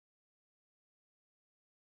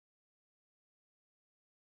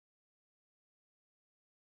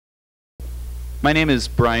My name is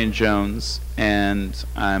Brian Jones, and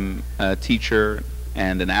I'm a teacher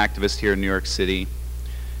and an activist here in New York City.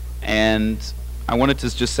 And I wanted to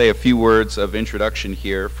just say a few words of introduction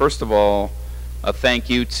here. First of all, a thank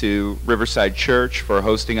you to Riverside Church for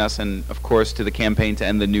hosting us, and of course to the Campaign to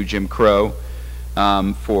End the New Jim Crow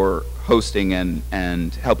for hosting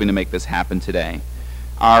and helping to make this happen today.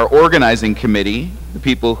 Our organizing committee, the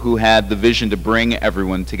people who had the vision to bring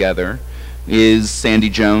everyone together, is Sandy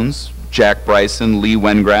Jones, Jack Bryson, Lee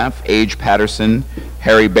Wengraf, Age Patterson,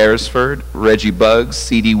 Harry Beresford, Reggie Buggs,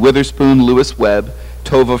 C.D. Witherspoon, Lewis Webb,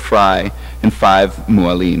 Tova Fry, and 5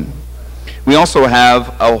 Mualim. We also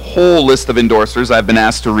have a whole list of endorsers I've been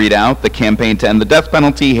asked to read out: the Campaign to End the Death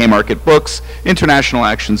Penalty, Haymarket Books, International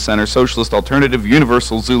Action Center, Socialist Alternative,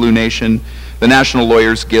 Universal Zulu Nation, the National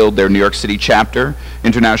Lawyers Guild, their New York City chapter,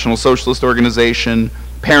 International Socialist Organization,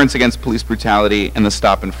 Parents Against Police Brutality, and the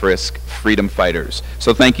Stop and Frisk Freedom Fighters.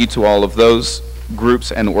 So thank you to all of those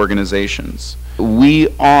groups and organizations. We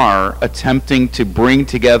are attempting to bring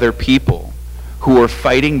together people who are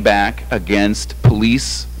fighting back against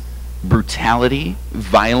police brutality,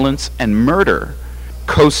 violence, and murder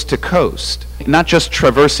coast to coast, not just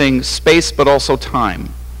traversing space but also time.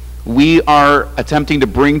 We are attempting to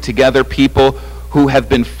bring together people who have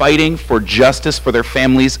been fighting for justice for their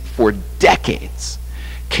families for decades.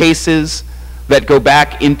 Cases that go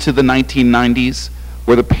back into the 1990s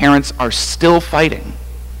where the parents are still fighting.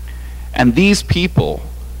 And these people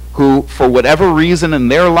who, for whatever reason in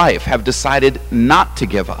their life, have decided not to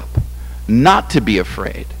give up, not to be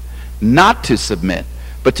afraid, not to submit,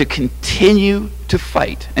 but to continue to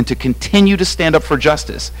fight and to continue to stand up for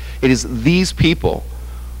justice. It is these people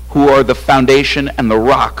who are the foundation and the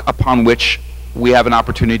rock upon which we have an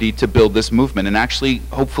opportunity to build this movement and actually,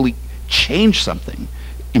 hopefully, change something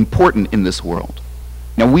important in this world.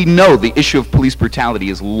 Now, we know the issue of police brutality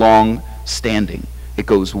is long-standing. It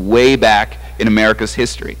goes way back in America's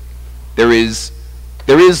history. There is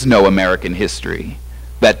no American history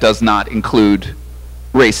that does not include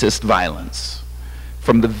racist violence.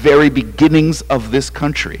 From the very beginnings of this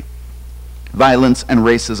country, violence and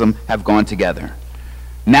racism have gone together.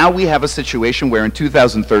 Now we have a situation where in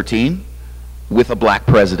 2013, with a black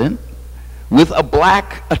president, with a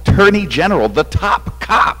black attorney general, the top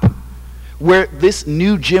cop, where this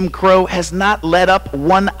new Jim Crow has not let up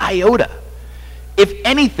one iota. If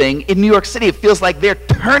anything, in New York City, it feels like they're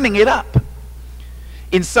turning it up.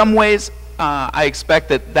 In some ways, I expect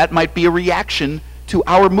that that might be a reaction to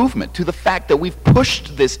our movement, to the fact that we've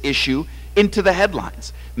pushed this issue into the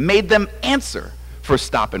headlines, made them answer for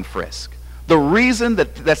stop and frisk. The reason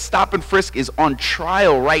that stop and frisk is on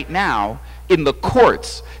trial right now in the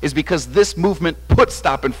courts is because this movement put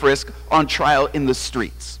stop and frisk on trial in the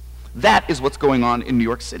streets. That is what's going on in New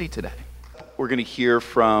York City today. We're going to hear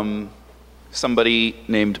from somebody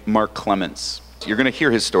named Mark Clements. You're going to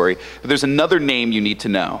hear his story, but there's another name you need to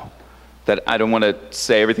know. That I don't want to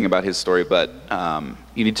say everything about his story, but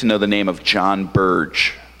you need to know the name of John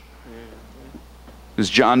Burge. Because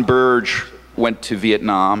John Burge went to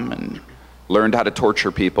Vietnam and learned how to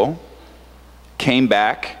torture people, came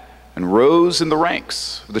back and rose in the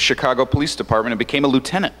ranks of the Chicago Police Department and became a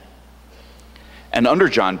lieutenant. And under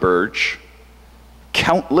John Burge,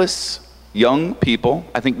 countless young people,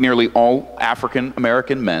 I think nearly all African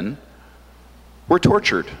American men, were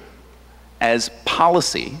tortured as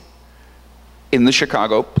policy in the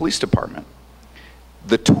Chicago Police Department.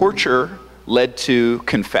 The torture led to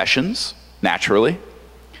confessions, naturally,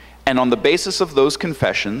 and on the basis of those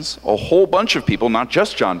confessions, a whole bunch of people, not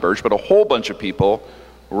just John Burge, but a whole bunch of people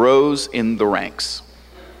rose in the ranks.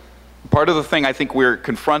 Part of the thing I think we're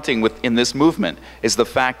confronting in this movement is the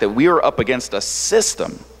fact that we are up against a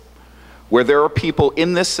system where there are people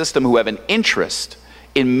in this system who have an interest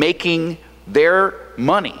in making their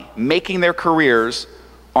money, making their careers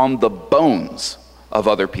on the bones of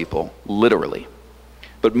other people, literally.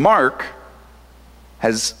 But Mark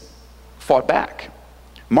has fought back.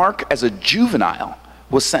 Mark, as a juvenile,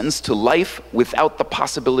 was sentenced to life without the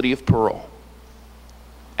possibility of parole.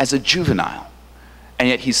 As a juvenile. And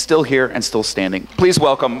yet he's still here and still standing. Please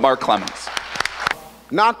welcome Mark Clements.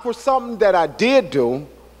 Not for something that I did do,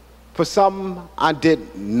 for something I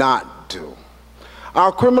did not do.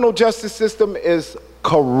 Our criminal justice system is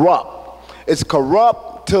corrupt. It's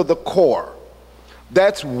corrupt to the core.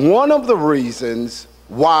 That's one of the reasons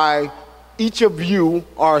why each of you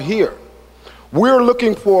are here. We're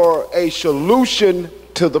looking for a solution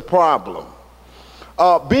to the problem.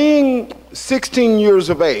 Being 16 years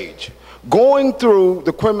of age, going through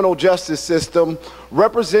the criminal justice system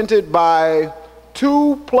represented by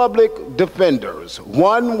two public defenders,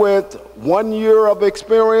 one with 1 year of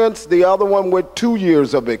experience, the other one with 2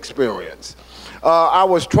 years of experience. I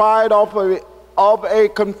was tried off of a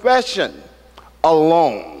confession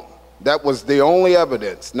alone. That was the only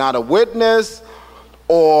evidence, not a witness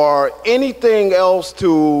or anything else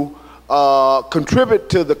to contribute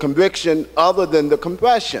to the conviction other than the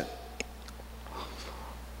confession.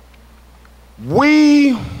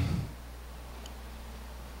 We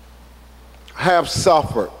have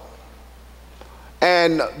suffered.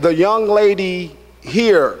 And the young lady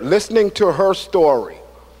here, listening to her story,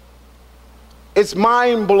 it's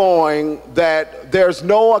mind-blowing that there's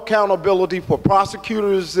no accountability for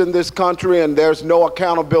prosecutors in this country and there's no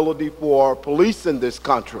accountability for police in this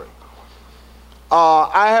country.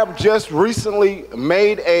 I have just recently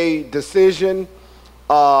made a decision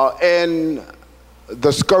in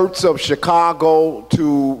the skirts of Chicago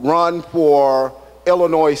to run for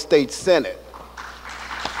Illinois State Senate.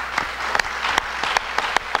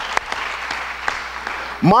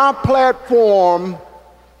 My platform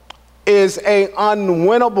is an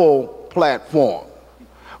unwinnable platform,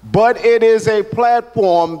 but it is a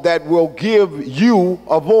platform that will give you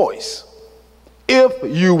a voice if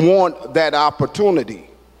you want that opportunity.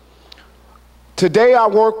 Today I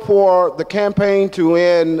work for the campaign to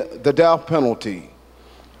end the death penalty,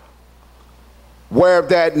 where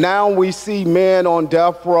that now we see men on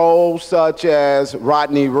death row such as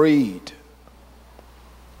Rodney Reed.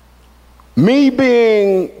 Me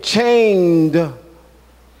being chained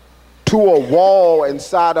to a wall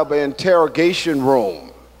inside of an interrogation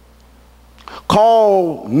room,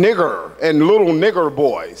 called nigger and little nigger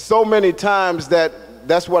boy so many times that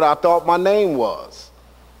that's what I thought my name was.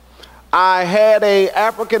 I had an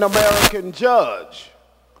African-American judge.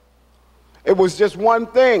 It was just one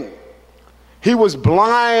thing. He was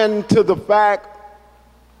blind to the fact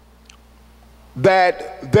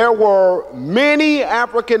that there were many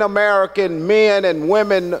African-American men and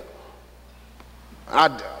women,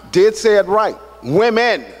 I did say it right,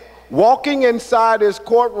 women, walking inside his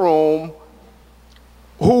courtroom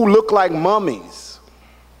who looked like mummies.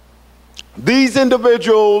 These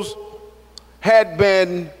individuals had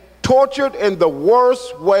been tortured in the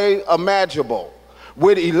worst way imaginable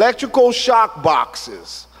with electrical shock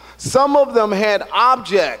boxes. Some of them had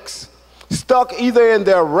objects stuck either in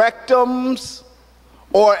their rectums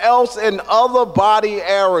or else in other body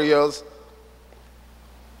areas.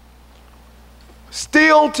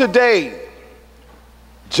 Still today,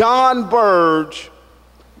 John Burge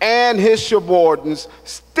and his subordinates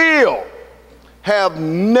still have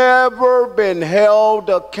never been held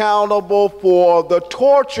accountable for the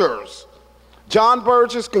tortures. John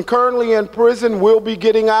Burge is concurrently in prison, will be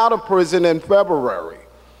getting out of prison in February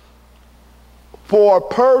for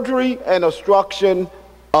perjury and obstruction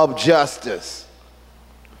of justice.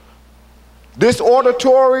 This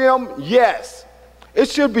auditorium, yes, it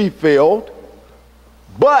should be filled,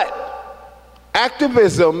 but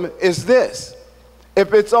activism is this.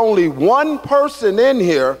 If it's only one person in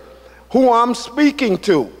here who I'm speaking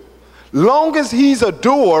to, long as he's a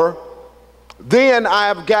doer, then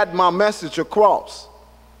I've got my message across.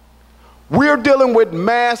 We're dealing with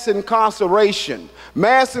mass incarceration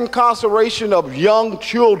of young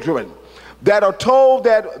children that are told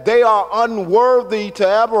that they are unworthy to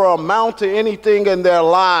ever amount to anything in their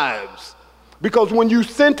lives. Because when you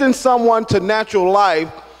sentence someone to natural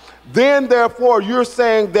life, then therefore you're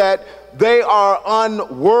saying that they are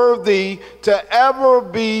unworthy to ever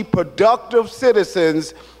be productive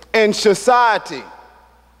citizens in society.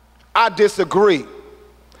 I disagree.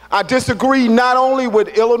 I disagree not only with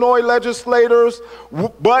Illinois legislators,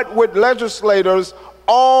 but with legislators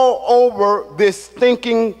all over this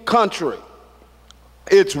stinking country.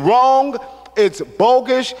 It's wrong, it's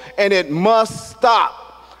bogus, and it must stop.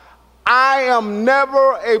 I am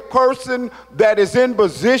never a person that is in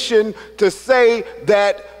position to say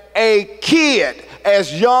that a kid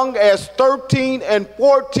as young as 13 and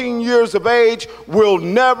 14 years of age will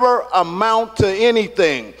never amount to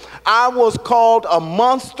anything. I was called a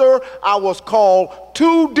monster. I was called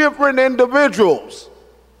two different individuals.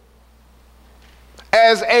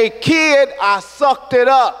 As a kid, I sucked it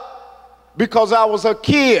up because I was a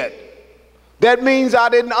kid. That means I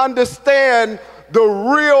didn't understand the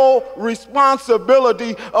real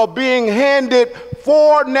responsibility of being handed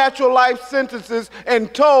 4 natural life sentences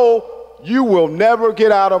and told you will never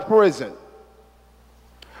get out of prison.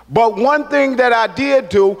 But one thing that I did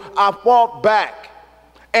do, I fought back.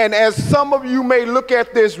 And as some of you may look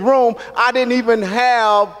at this room, I didn't even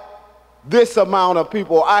have this amount of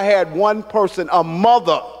people. I had one person, a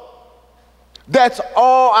mother, That's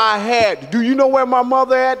all I had. Do you know where my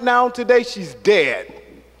mother at now today? She's dead.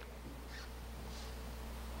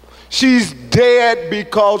 She's dead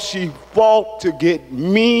because she fought to get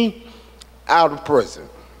me out of prison.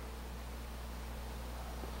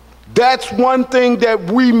 That's one thing that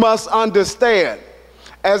we must understand.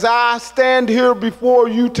 As I stand here before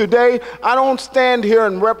you today, I don't stand here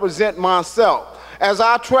and represent myself. As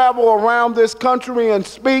I travel around this country and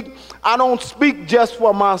speak, I don't speak just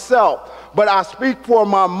for myself, but I speak for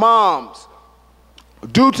my moms.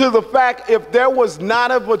 Due to the fact, if there was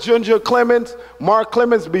not a Virginia Clements, Mark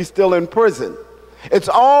Clements be still in prison. It's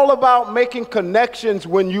all about making connections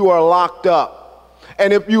when you are locked up.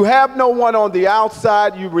 And if you have no one on the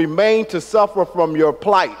outside, you remain to suffer from your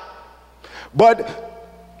plight.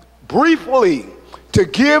 But briefly, to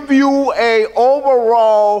give you an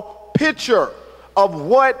overall picture of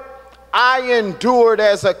what I endured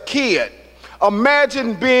as a kid,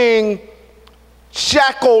 imagine being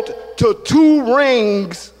shackled to 2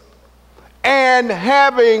 rings and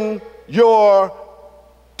having your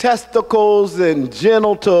testicles and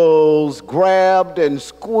genitals grabbed and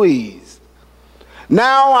squeezed.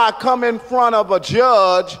 Now I come in front of a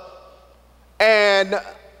judge and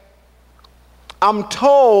I'm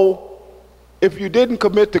told, if you didn't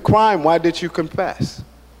commit the crime, why did you confess?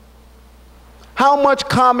 How much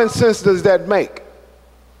common sense does that make?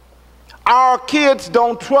 Our kids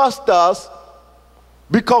don't trust us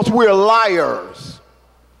because we're liars.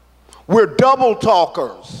 We're double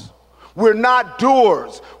talkers. We're not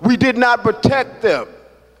doers. We did not protect them.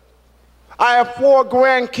 I have 4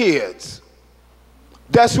 grandkids.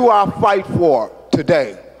 That's who I fight for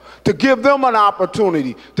today. To give them an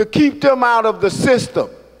opportunity, to keep them out of the system.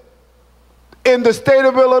 In the state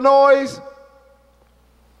of Illinois,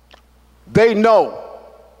 they know,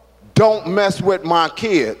 don't mess with my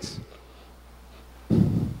kids.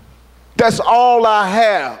 That's all I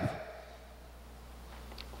have.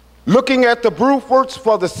 Looking at the Brufords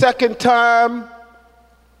for the second time,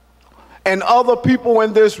 and other people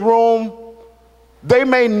in this room, they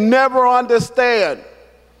may never understand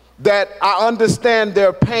that I understand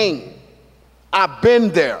their pain. I've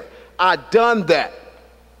been there. I've done that.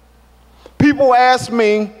 People ask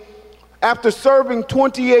me, after serving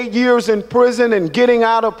 28 years in prison and getting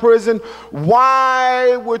out of prison,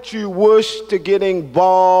 why would you wish to get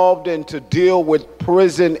involved and to deal with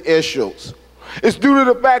prison issues? It's due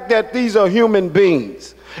to the fact that these are human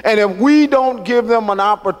beings. And if we don't give them an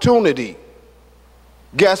opportunity,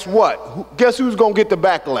 guess what? Guess who's going to get the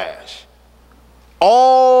backlash?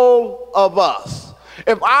 All of us.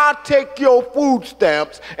 If I take your food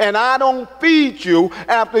stamps and I don't feed you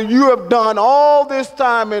after you have done all this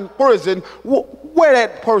time in prison, where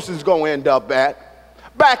that person's going to end up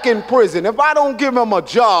at? Back in prison. If I don't give him a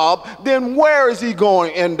job, then where is he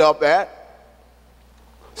going to end up at?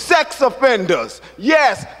 Sex offenders,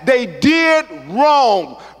 yes, they did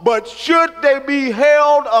wrong, but should they be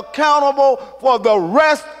held accountable for the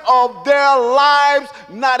rest of their lives?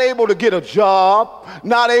 Not able to get a job,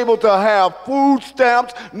 not able to have food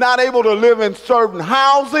stamps, not able to live in certain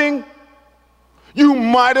housing? You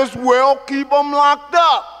might as well keep them locked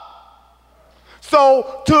up.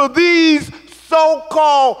 So to these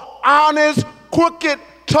so-called honest, crooked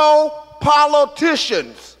toe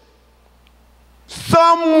politicians,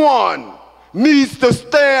 someone needs to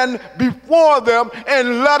stand before them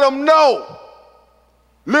and let them know,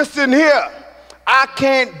 listen here, I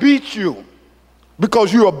can't beat you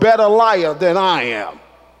because you're a better liar than I am.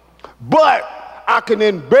 But I can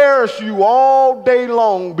embarrass you all day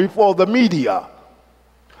long before the media.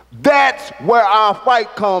 That's where our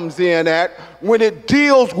fight comes in at, when it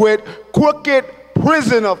deals with crooked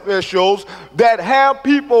prison officials that have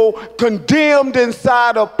people condemned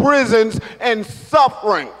inside of prisons and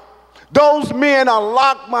suffering. Those men are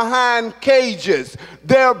locked behind cages.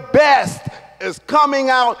 Their best is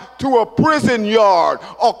coming out to a prison yard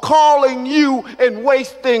or calling you and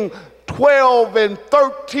wasting $12 and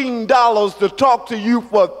 $13 to talk to you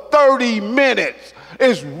for 30 minutes.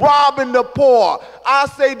 It's robbing the poor. I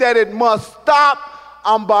say that it must stop.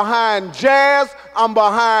 I'm behind Jazz. I'm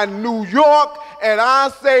behind New York. And I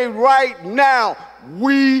say right now,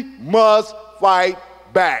 we must fight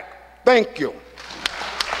back. Thank you.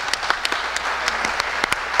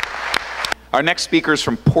 Our next speaker is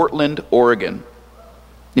from Portland, Oregon.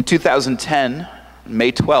 In 2010,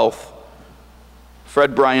 May 12th,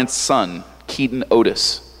 Fred Bryant's son, Keaton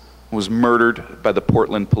Otis, was murdered by the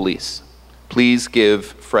Portland police. Please give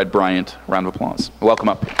Fred Bryant a round of applause. Welcome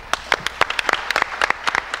up.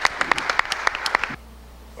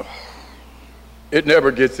 It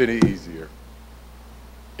never gets any easier.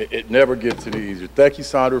 It never gets any easier. Thank you,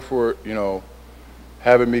 Sandra, for,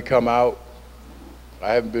 having me come out.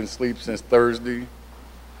 I haven't been asleep since Thursday.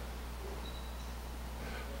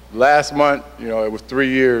 Last month, you know, it was 3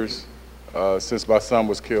 years since my son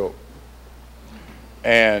was killed.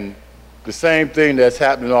 And the same thing that's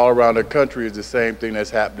happening all around the country is the same thing that's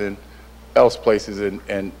happening else places,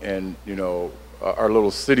 and you know, our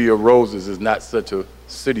little city of roses is not such a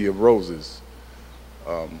city of roses.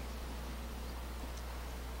 You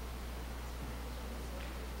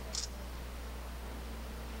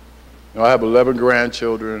know, I have 11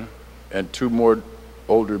 grandchildren and 2 more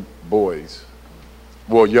older boys,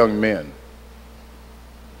 well, young men.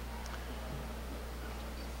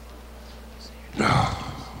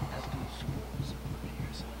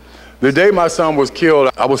 The day my son was killed,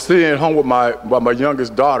 I was sitting at home with my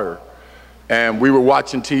youngest daughter, and we were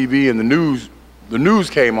watching TV, and the news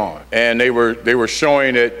came on, and they were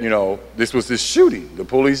showing that, you know, this was this shooting. The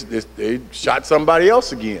police, they shot somebody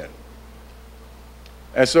else again.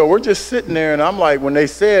 And so we're just sitting there, and I'm like, when they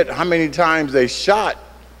said how many times they shot,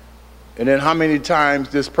 and then how many times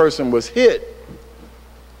this person was hit,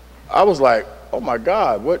 I was like, oh my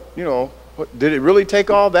God, what, you know, what, did it really take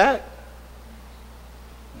all that?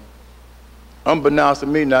 Unbeknownst to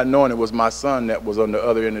me, not knowing it was my son that was on the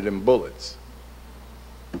other end of them bullets.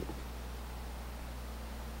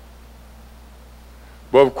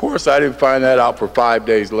 Well, of course, I didn't find that out for 5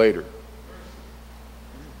 days later.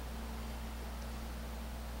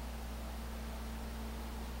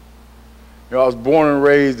 You know, I was born and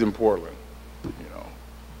raised in Portland.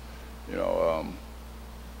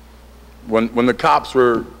 When the cops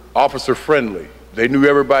were officer friendly, they knew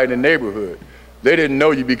everybody in the neighborhood. They didn't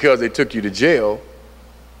know you because they took you to jail.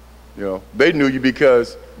 You know, they knew you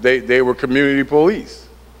because they were community police.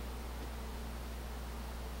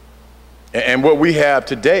 And what we have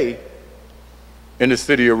today in the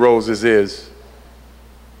city of Roses is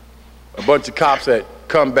a bunch of cops that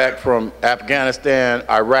come back from Afghanistan,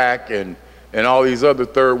 Iraq, and all these other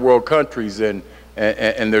third world countries, and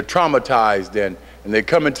they're traumatized, and they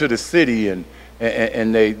come into the city, and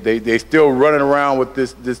they still running around with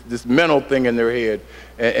this mental thing in their head,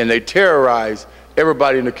 and they terrorize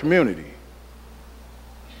everybody in the community.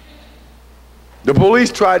 The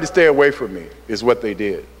police tried to stay away from me, is what they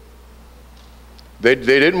did. They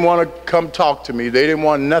didn't want to come talk to me. They didn't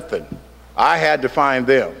want nothing. I had to find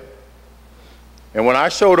them. And when I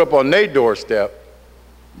showed up on their doorstep,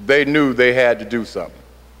 they knew they had to do something.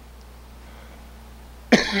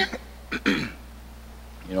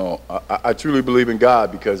 You know, I truly believe in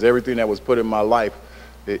God, because everything that was put in my life,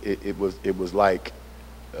 it was like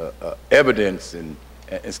evidence and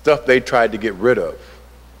stuff they tried to get rid of.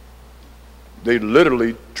 They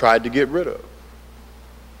literally tried to get rid of.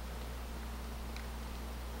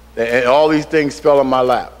 And all these things fell on my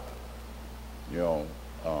lap. You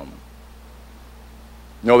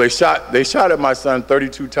know, they shot at my son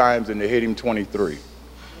 32 times, and they hit him 23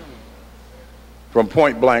 from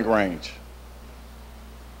point blank range.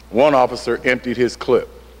 One officer emptied his clip.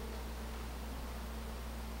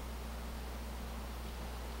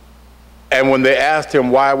 And when they asked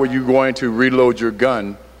him, why were you going to reload your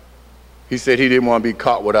gun, he said he didn't want to be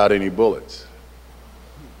caught without any bullets.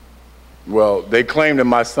 Well, they claimed that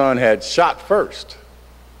my son had shot first.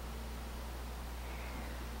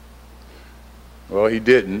 Well, he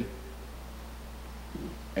didn't.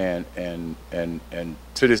 And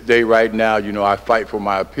to this day right now, you know, I fight for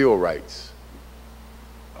my appeal rights.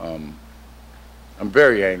 I'm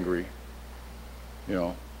very angry. You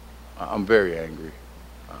know, I'm very angry.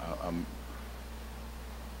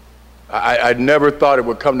 I never thought it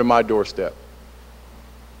would come to my doorstep.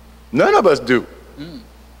 None of us do.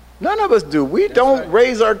 None of us do. We don't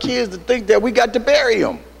raise our kids to think that we got to bury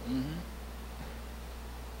them.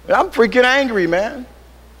 And I'm freaking angry, man.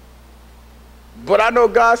 But I know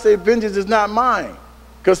God said vengeance is not mine.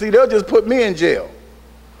 Because see, they'll just put me in jail.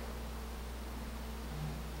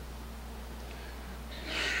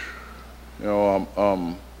 You know,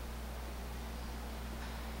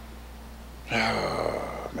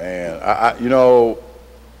 man, you know,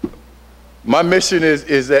 my mission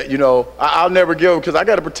is that, you know, I'll never give up, because I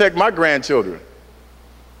got to protect my grandchildren.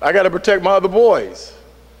 I got to protect my other boys.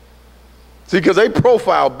 See, because they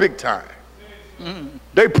profile big time.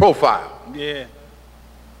 They profile. Yeah.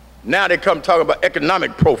 Now they come talking about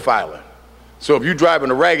economic profiling. So if you're driving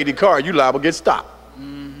a raggedy car, you liable to get stopped.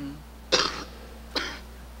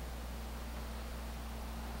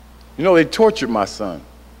 You know, they tortured my son.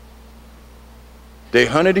 They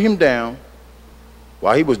hunted him down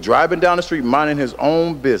while he was driving down the street minding his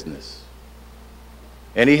own business.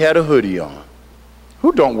 And he had a hoodie on.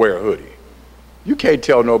 Who don't wear a hoodie? You can't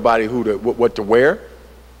tell nobody what to wear.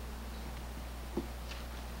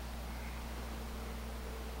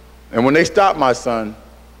 And when they stopped my son,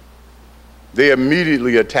 they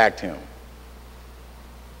immediately attacked him.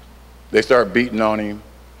 They started beating on him,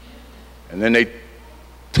 and then they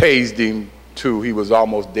tased him too. He was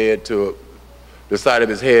almost dead to the side of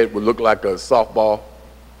his head would look like a softball.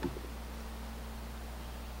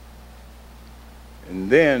 And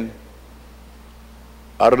then,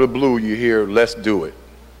 out of the blue, you hear, "Let's do it."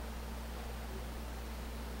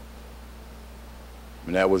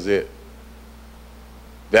 And that was it.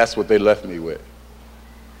 That's what they left me with.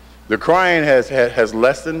 The crying has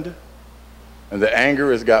lessened, and the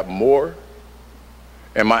anger has got more.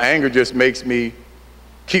 And my anger just makes me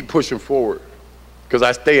keep pushing forward, because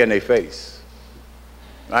I stay in their face.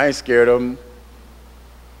 I ain't scared of them.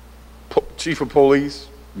 Chief of police,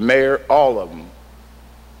 mayor, all of them.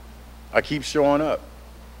 I keep showing up,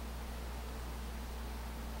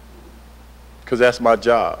 because that's my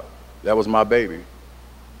job. That was my baby.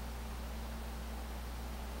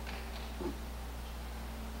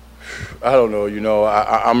 I don't know, you know,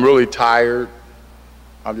 I'm really tired.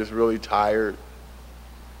 I'm just really tired,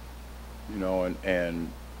 you know,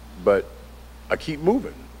 but I keep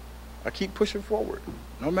moving. I keep pushing forward.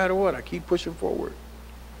 No matter what, I keep pushing forward.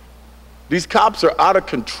 These cops are out of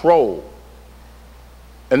control,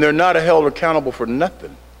 and they're not held accountable for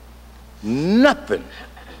nothing. Nothing.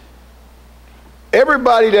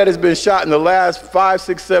 Everybody that has been shot in the last 5,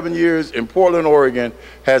 6, 7 years in Portland, Oregon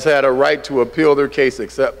has had a right to appeal their case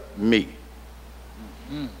except me.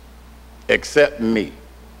 Except me.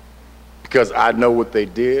 Because I know what they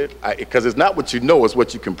did. Because it's not what you know, it's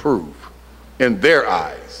what you can prove in their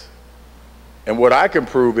eyes. And what I can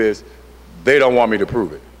prove is they don't want me to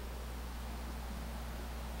prove it.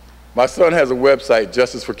 My son has a website,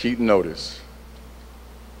 Justice for Keaton Otis.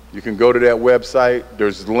 You can go to that website.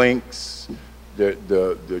 There's links,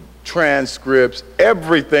 the transcripts,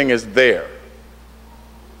 everything is there.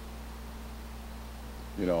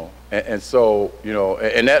 You know, and so, you know,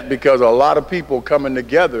 and that's because a lot of people coming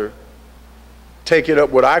together taking up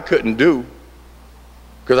what I couldn't do,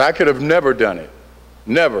 because I could have never done it.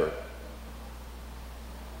 Never.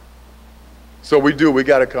 So we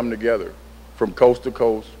got to come together from coast to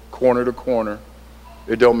coast, corner to corner.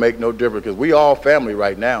 It don't make no difference, because we all family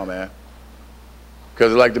right now, man.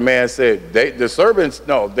 Because like the man said, the servants,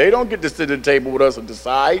 no, they don't get to sit at the table with us and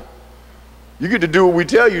decide. You get to do what we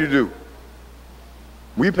tell you to do.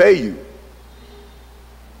 We pay you.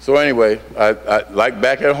 So anyway, I like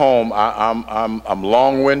back at home, I'm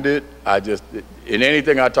long-winded. In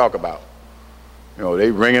anything I talk about, you know,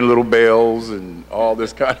 they ringing little bells and all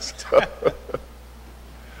this kind of stuff.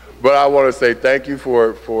 But I want to say thank you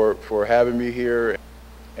for having me here,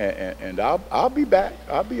 and I'll be back.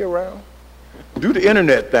 I'll be around. Do the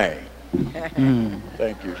internet thing.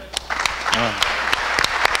 Thank you.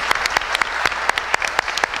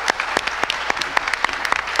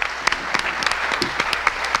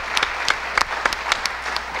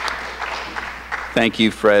 Thank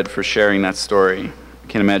you, Fred, for sharing that story. I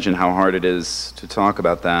can't imagine how hard it is to talk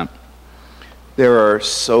about that. There are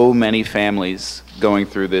so many families going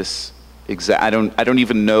through this. I don't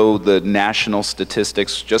even know the national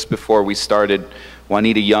statistics. Just before we started,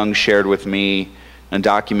 Juanita Young shared with me a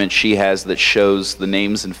document she has that shows the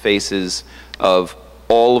names and faces of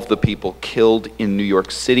all of the people killed in New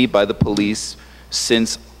York City by the police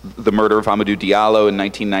since the murder of Amadou Diallo in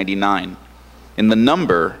 1999. And the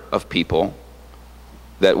number of people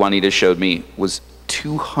that Juanita showed me was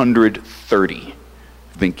 230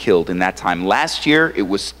 have been killed in that time. Last year, it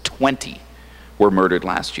was 20 were murdered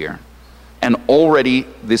last year. And already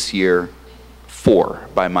this year, 4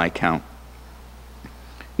 by my count.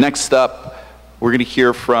 Next up, we're going to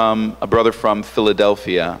hear from a brother from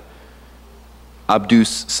Philadelphia, Abdu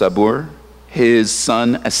Sabur. His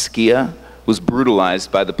son, Askia, was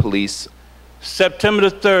brutalized by the police. September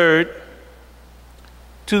the 3rd,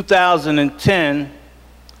 2010,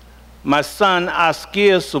 my son,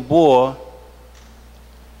 Askia Sabur,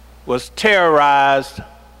 was terrorized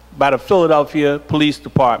by the Philadelphia Police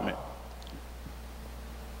Department.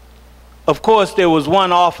 Of course, there was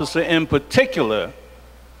one officer in particular,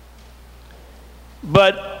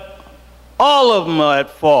 but all of them are at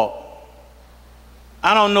fault.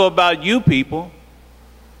 I don't know about you people,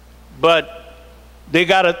 but they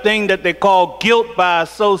got a thing that they call guilt by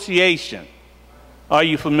association. Are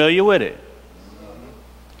you familiar with it?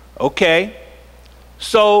 Okay.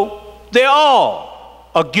 So they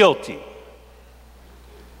all are guilty.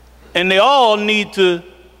 And they all need to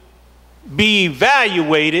be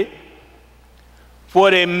evaluated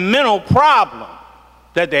for their mental problem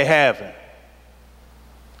that they're having.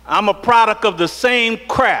 I'm a product of the same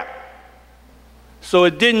crap. So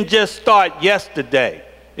it didn't just start yesterday.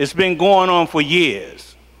 It's been going on for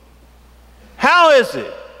years. How is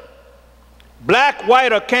it? Black,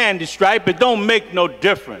 white, or candy stripe, it don't make no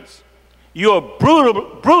difference. You're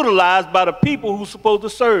brutalized by the people who's supposed to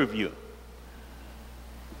serve you.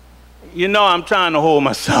 You know, I'm trying to hold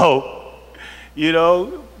myself, you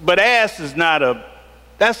know, but ass is not a,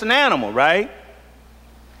 that's an animal, right?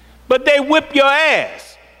 But they whip your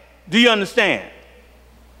ass. Do you understand?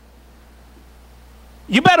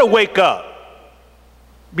 You better wake up,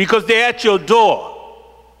 because they're at your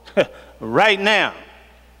door right now.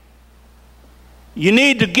 You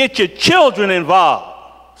need to get your children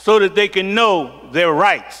involved so that they can know their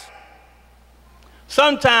rights.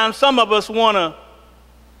 Sometimes some of us want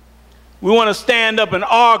to stand up and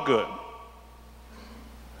argue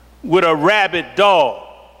with a rabid dog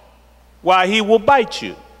while he will bite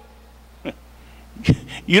you.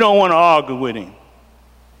 You don't want to argue with him.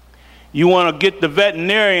 You want to get the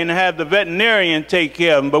veterinarian and have the veterinarian take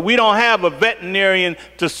care of him, but we don't have a veterinarian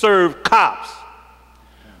to serve cops.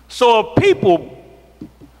 So a people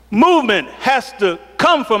movement has to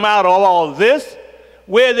come from out of all of this,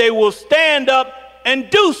 where they will stand up and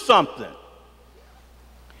do something.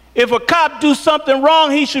 If a cop do something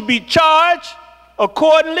wrong, he should be charged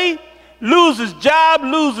accordingly, lose his job,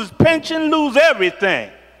 lose his pension, lose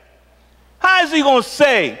everything. How is he going to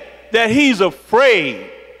say that he's afraid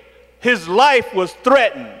his life was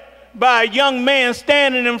threatened by a young man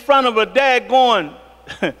standing in front of a daggone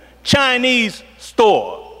Chinese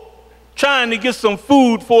store trying to get some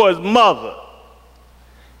food for his mother,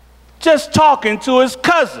 just talking to his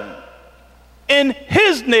cousin in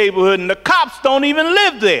his neighborhood, and the cops don't even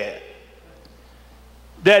live there,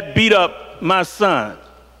 that beat up my son?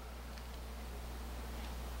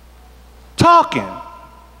 Talking.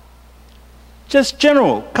 Just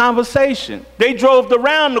general conversation. They drove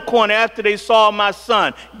around the corner after they saw my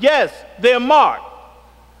son. Yes, they're marked.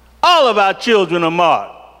 All of our children are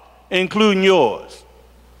marked, including yours.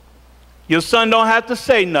 Your son don't have to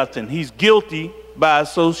say nothing. He's guilty by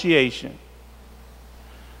association.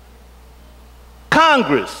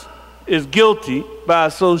 Congress is guilty by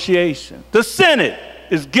association. The Senate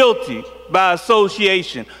is guilty by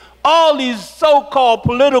association. All these so-called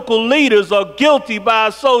political leaders are guilty by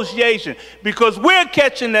association, because we're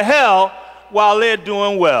catching the hell while they're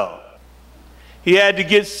doing well. He had to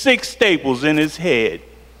get 6 staples in his head.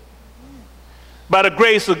 By the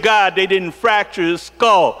grace of God, they didn't fracture his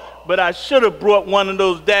skull, but I should have brought one of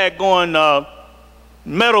those daggone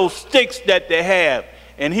metal sticks that they have,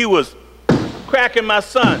 and he was cracking my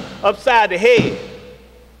son upside the head,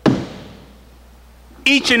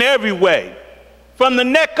 each and every way. From the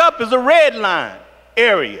neck up is a red line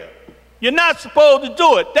area. You're not supposed to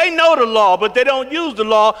do it. They know the law, but they don't use the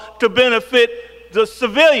law to benefit the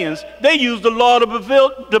civilians. They use the law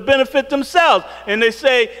to benefit themselves. And they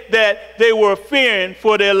say that they were fearing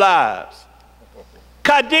for their lives.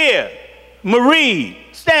 Kadir, Marie,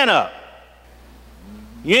 stand up.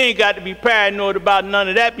 You ain't got to be paranoid about none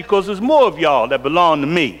of that, because there's more of y'all that belong to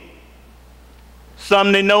me.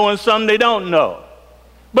 Some they know and some they don't know.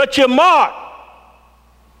 But you're marked.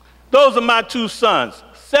 Those are my 2 sons,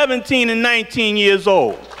 17 and 19 years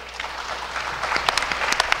old.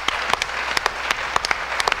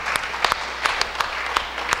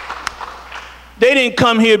 They didn't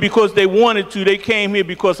come here because they wanted to. They came here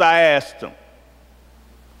because I asked them.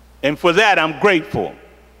 And for that, I'm grateful,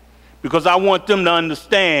 because I want them to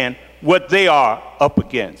understand what they are up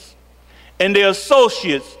against. And their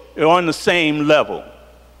associates are on the same level.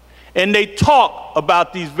 And they talk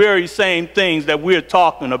about these very same things that we're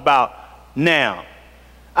talking about now.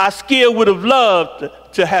 Askia would have loved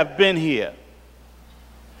to have been here,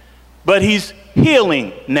 but he's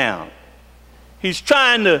healing now. He's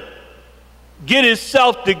trying to get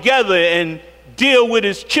himself together and deal with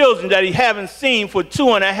his children that he haven't seen for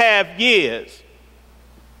 2.5 years.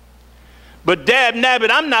 But dab nabbit,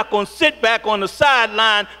 I'm not going to sit back on the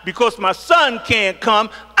sideline because my son can't come.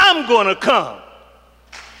 I'm going to come.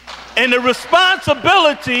 And the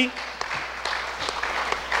responsibility,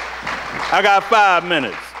 I got 5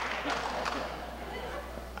 minutes.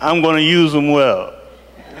 I'm going to use them well.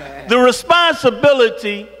 The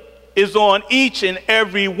responsibility is on each and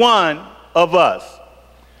every one of us.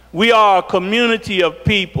 We are a community of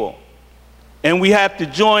people, and we have to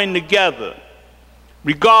join together.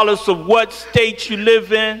 Regardless of what state you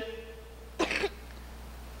live in,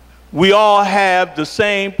 we all have the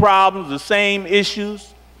same problems, the same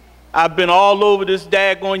issues. I've been all over this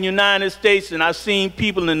daggone United States, and I've seen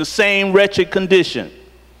people in the same wretched condition.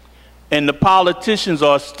 And the politicians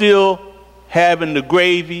are still having the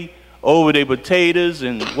gravy over their potatoes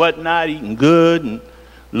and whatnot, eating good and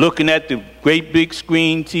looking at the great big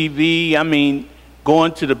screen TV, I mean,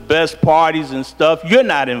 going to the best parties and stuff. You're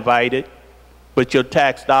not invited, but your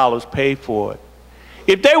tax dollars pay for it.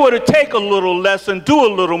 If they were to take a little less and do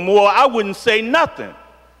a little more, I wouldn't say nothing.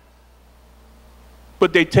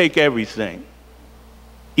 But they take everything,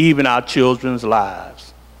 even our children's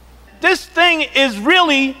lives. This thing is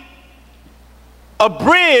really a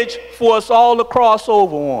bridge for us all to cross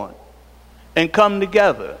over on and come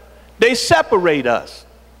together. They separate us.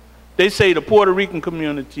 They say the Puerto Rican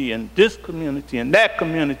community and this community and that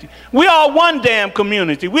community. We are one damn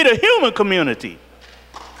community. We're the human community.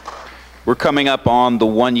 We're coming up on the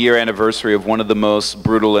 1-year anniversary of one of the most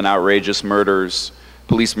brutal and outrageous murders,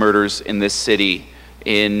 police murders in this city.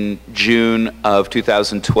 In June of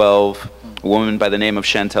 2012, a woman by the name of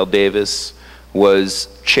Shantel Davis was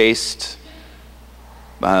chased.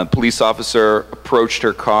 A police officer approached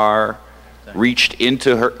her car, reached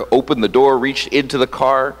into her, opened the door, reached into the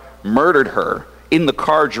car, murdered her in the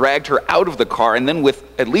car, dragged her out of the car, and then with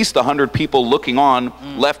at least 100 people looking on,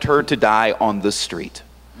 left her to die on the street.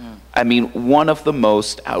 I mean, one of the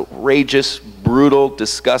most outrageous, brutal,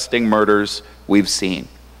 disgusting murders we've seen.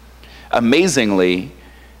 Amazingly,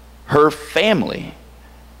 her family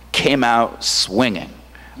came out swinging.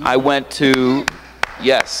 I went to,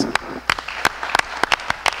 yes.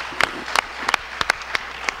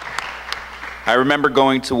 I remember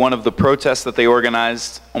going to one of the protests that they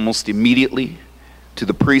organized almost immediately to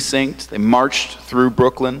the precinct. They marched through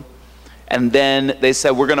Brooklyn, and then they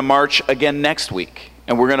said, we're gonna march again next week,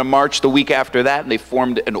 and we're gonna march the week after that, and they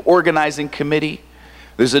formed an organizing committee.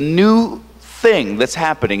 There's a new thing that's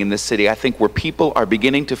happening in this city, I think, where people are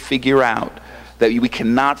beginning to figure out that we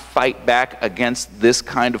cannot fight back against this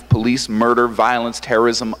kind of police murder, violence,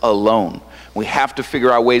 terrorism alone. We have to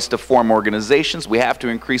figure out ways to form organizations. We have to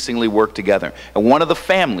increasingly work together. And one of the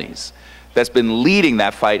families that's been leading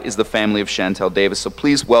that fight is the family of Shantel Davis. So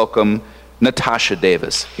please welcome Natasha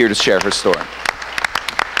Davis, here to share her story.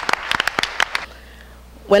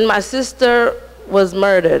 When my sister was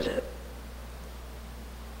murdered,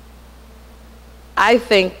 I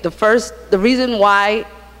think the reason why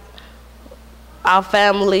our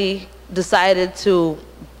family decided to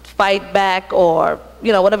fight back, or,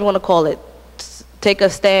 you know, whatever you want to call it, take a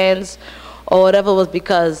stance or whatever, was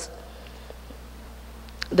because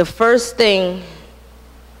the first thing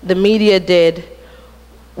the media did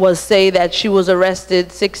was say that she was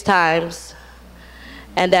arrested 6 times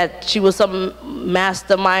and that she was some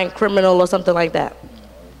mastermind criminal or something like that.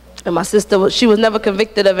 And my sister, she was never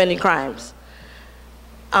convicted of any crimes.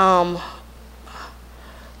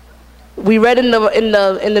 We read in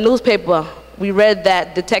the newspaper, we read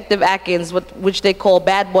that Detective Atkins, which they call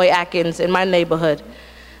Bad Boy Atkins in my neighborhood,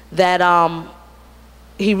 that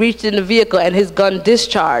he reached in the vehicle and his gun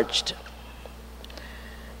discharged.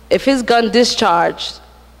 If his gun discharged,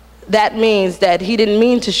 that means that he didn't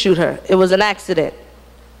mean to shoot her. It was an accident.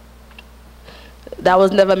 That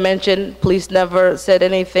was never mentioned. Police never said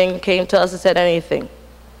anything, came to us and said anything.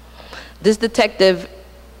 This detective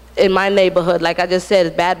in my neighborhood, like I just said,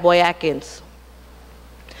 is Bad Boy Atkins.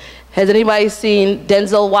 Has anybody seen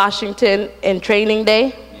Denzel Washington in Training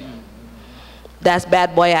Day? That's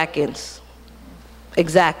Bad Boy Atkins.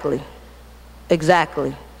 Exactly.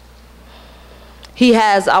 Exactly. He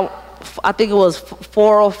has, I think it was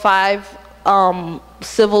 4 or 5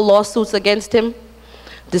 civil lawsuits against him.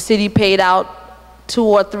 The city paid out 2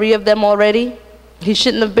 or 3 of them already. He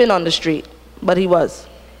shouldn't have been on the street, but he was.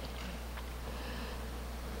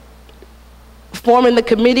 Forming the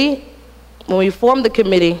committee, when we formed the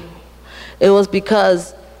committee, it was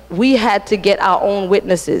because we had to get our own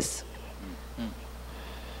witnesses.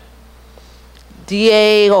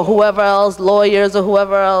 DA or whoever else, lawyers or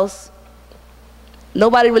whoever else,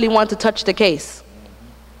 nobody really wanted to touch the case.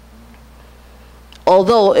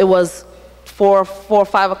 Although it was 4 or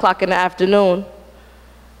 5 o'clock in the afternoon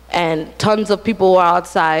and tons of people were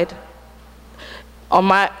outside. In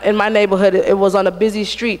my neighborhood, it was on a busy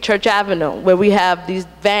street, Church Avenue, where we have these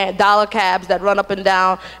dollar cabs that run up and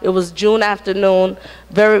down. It was June afternoon,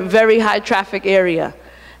 very, very high traffic area.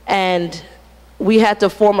 And we had to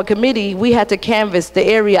form a committee. We had to canvass the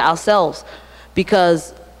area ourselves,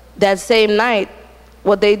 because that same night,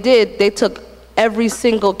 what they did, they took every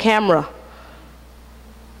single camera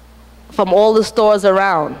from all the stores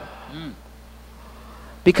around,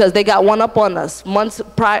 because they got one up on us.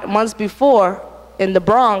 Months before, in the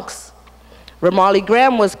Bronx, Ramona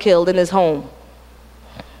Graham was killed in his home.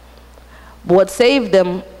 But what saved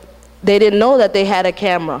them, they didn't know that they had a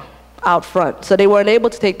camera out front, so they weren't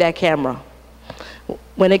able to take that camera.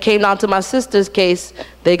 When it came down to my sister's case,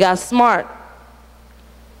 they got smart.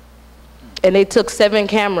 And they took 7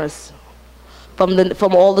 cameras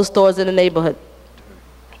from all the stores in the neighborhood.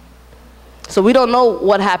 So we don't know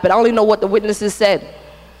what happened. I only know what the witnesses said.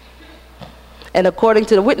 And according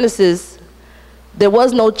to the witnesses, there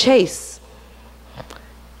was no chase.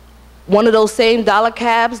 One of those same dollar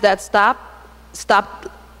cabs that stopped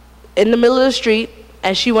in the middle of the street,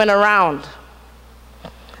 and she went around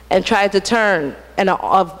and tried to turn, and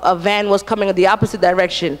a van was coming in the opposite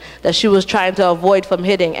direction that she was trying to avoid from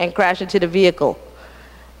hitting, and crashed into the vehicle.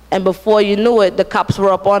 And before you knew it, the cops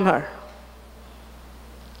were up on her.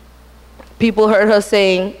 People heard her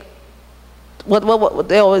saying, what,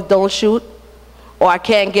 they always, don't shoot, or I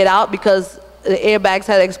can't get out because the airbags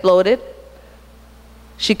had exploded.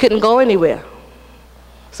 She couldn't go anywhere.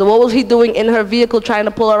 So what was he doing in her vehicle trying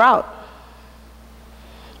to pull her out?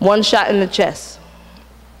 1 shot in the chest,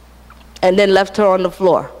 and then left her on the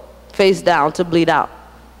floor, face down, to bleed out.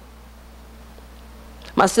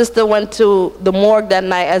 My sister went to the morgue that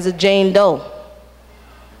night as a Jane Doe,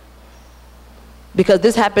 because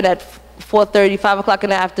this happened at 4:30, 5 o'clock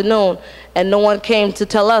in the afternoon, and no one came to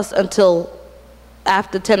tell us until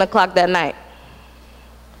after 10 o'clock that night.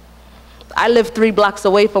 I lived 3 blocks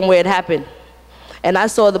away from where it happened, and I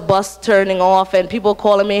saw the bus turning off and people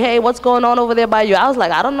calling me, hey, what's going on over there by you? I was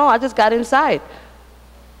like, I don't know, I just got inside.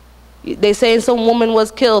 They saying some woman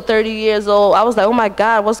was killed, 30 years old. I was like, oh my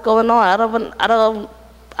God, what's going on? I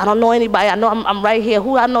don't know anybody. I know I'm right here.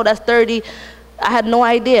 Who I know that's 30? I had no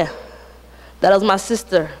idea. That was my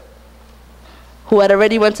sister, who had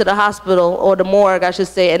already went to the hospital, or the morgue, I should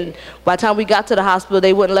say, and by the time we got to the hospital,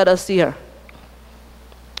 they wouldn't let us see her.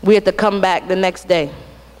 We had to come back the next day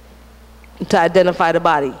to identify the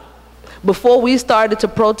body. Before we started to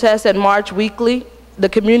protest and march weekly, the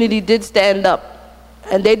community did stand up,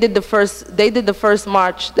 and they did the first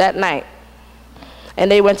march that night, and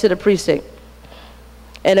they went to the precinct,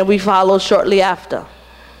 and then we followed shortly after.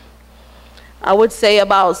 I would say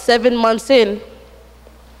about 7 months in,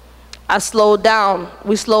 I slowed down.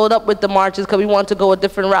 We slowed up with the marches because we wanted to go a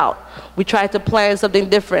different route. We tried to plan something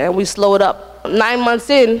different, and we slowed up. 9 months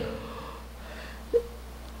in,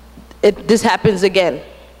 this happens again.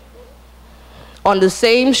 On the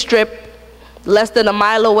same strip, less than a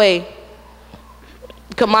mile away,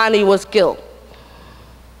 Kimani was killed.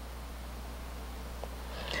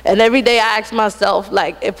 And every day I ask myself,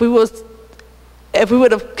 like, if we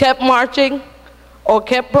would have kept marching or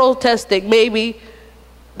kept protesting, maybe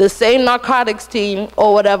the same narcotics team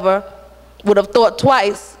or whatever would have thought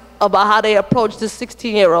twice about how they approached this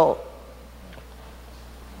 16-year-old.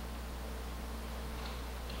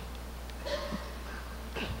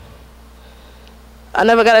 I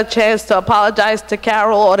never got a chance to apologize to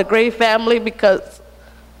Carol or the Gray family, because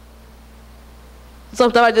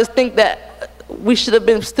sometimes I just think that we should have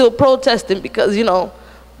been still protesting, because, you know,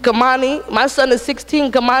 Kimani, my son is 16,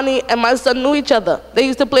 Kimani and my son knew each other. They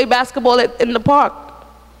used to play basketball in the park.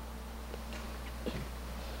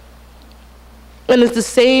 And it's the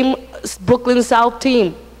same Brooklyn South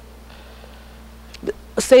team,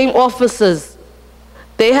 same officers.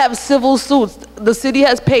 They have civil suits. The city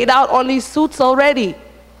has paid out on these suits already.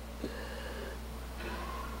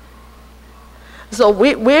 So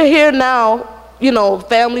we're here now, you know,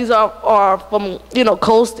 families are from, you know,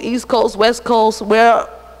 coast, East Coast, West Coast. We're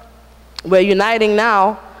uniting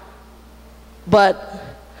now, but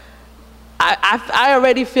I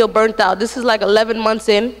already feel burnt out. This is like 11 months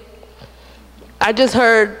in. I just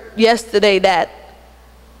heard yesterday that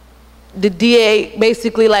the DA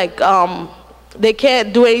basically, like, they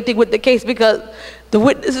can't do anything with the case because the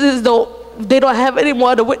witnesses they don't have any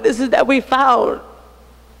more of the witnesses that we found.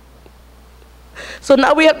 So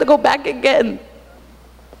now we have to go back again.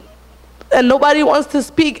 And nobody wants to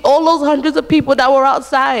speak. All those hundreds of people that were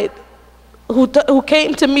outside who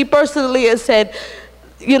came to me personally and said,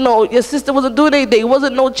 you know, your sister wasn't doing anything, it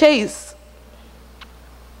wasn't no chase.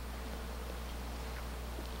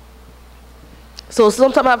 So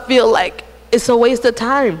sometimes I feel like it's a waste of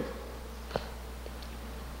time.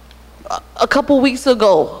 A couple weeks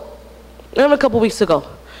ago, in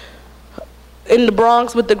the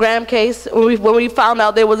Bronx with the Graham case, when we found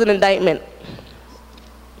out there was an indictment,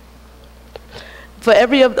 for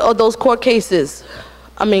every of those court cases,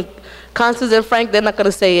 I mean, Constance and Frank, they're not going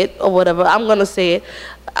to say it or whatever, I'm going to say it.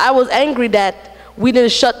 I was angry that we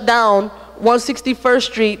didn't shut down 161st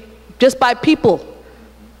Street just by people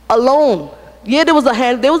alone. Yeah, there was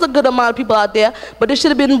a good amount of people out there, but there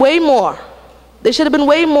should have been way more. There should have been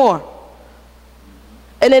way more.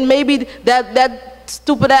 And then maybe that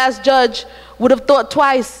stupid-ass judge would have thought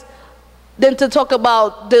twice than to talk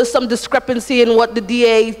about there's some discrepancy in what the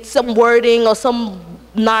DA, some wording or some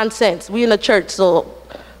nonsense. We in a church, so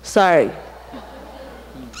sorry.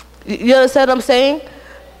 You understand what I'm saying?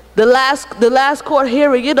 The last court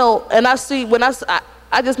hearing, you know, and I see,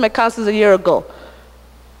 I just met Constance a year ago.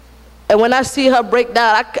 And when I see her break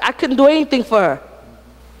down, I couldn't do anything for her.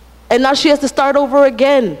 And now she has to start over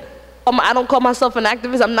again. I don't call myself an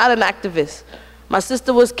activist. I'm not an activist. My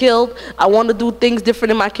sister was killed. I want to do things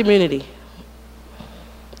different in my community.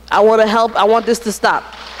 I want to help. I want this to stop.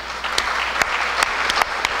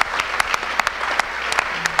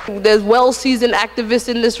 There's well-seasoned activists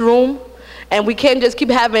in this room, and we can't just keep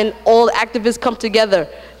having all activists come together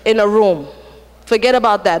in a room. Forget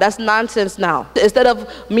about that. That's nonsense now. Instead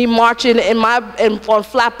of me marching on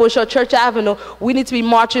Flatbush or Church Avenue, we need to be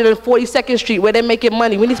marching on 42nd Street where they're making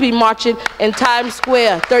money. We need to be marching in Times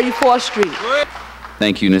Square, 34th Street.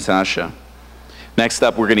 Thank you, Natasha. Next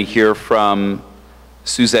up, we're going to hear from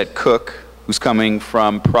Suzette Cooke, who's coming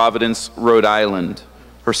from Providence, Rhode Island.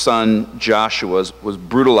 Her son, Joshua, was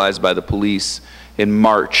brutalized by the police in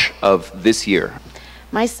March of this year.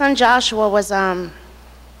 My son, Joshua, was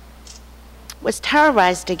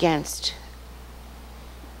terrorized against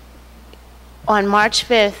on March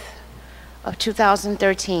 5th of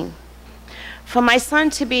 2013. For my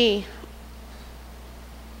son to be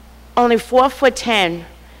only 4'10"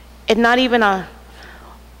 and not even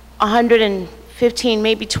 115,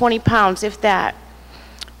 maybe 20 pounds, if that,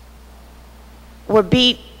 were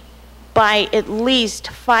beat by at least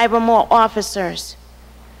 5 or more officers,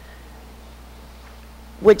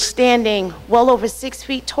 which standing well over 6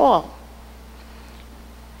 feet tall.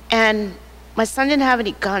 And my son didn't have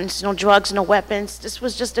any guns, no drugs, no weapons. This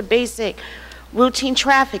was just a basic routine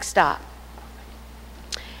traffic stop.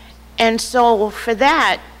 And so for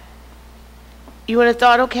that, you would have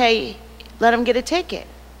thought, okay, let him get a ticket,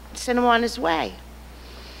 send him on his way.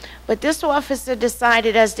 But this officer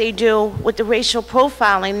decided, as they do with the racial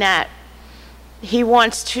profiling, that he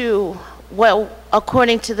wants to, well,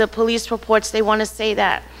 according to the police reports, they want to say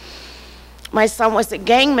that my son was a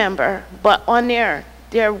gang member, but on their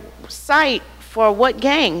site for what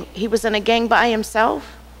gang? He was in a gang by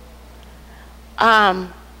himself.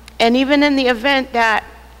 And even in the event that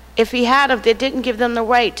if he had of, they didn't give them the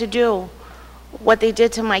right to do what they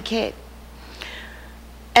did to my kid.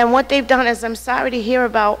 And what they've done is, I'm sorry to hear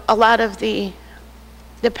about a lot of the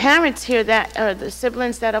parents here that, or the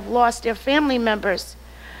siblings that have lost their family members,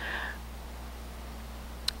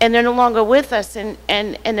 and they're no longer with us. And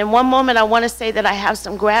in one moment I want to say that I have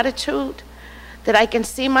some gratitude that I can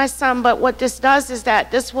see my son, but what this does is that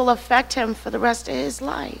this will affect him for the rest of his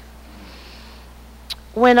life.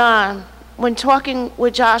 When talking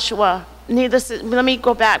with Joshua, let me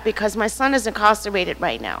go back, because my son is incarcerated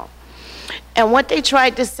right now. And what they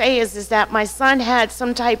tried to say is that my son had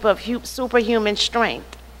some type of superhuman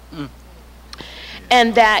strength.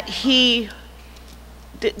 And that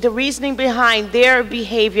the reasoning behind their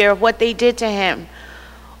behavior, what they did to him,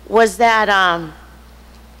 was that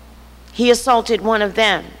he assaulted one of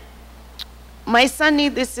them. My son,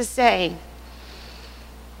 needless to say,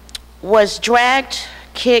 was dragged,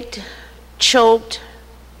 kicked, choked,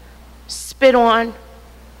 spit on,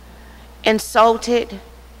 insulted.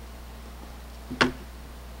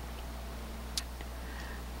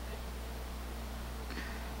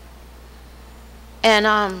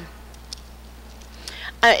 And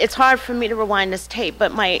it's hard for me to rewind this tape,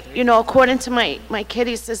 but according to my kid,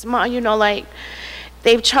 he says, Ma, like,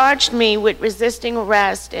 they've charged me with resisting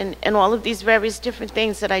arrest and all of these various different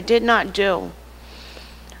things that I did not do.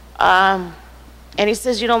 And he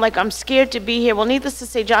says, like, I'm scared to be here. Well, needless to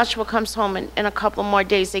say, Joshua comes home in a couple more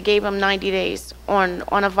days. They gave him 90 days on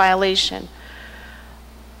a violation.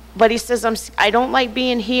 But he says, I don't like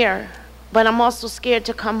being here, but I'm also scared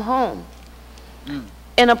to come home.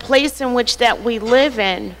 In a place in which that we live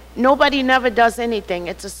in, nobody never does anything.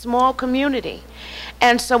 It's a small community.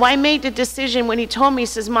 And so I made the decision when he told me, he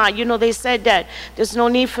says, Ma, they said that there's no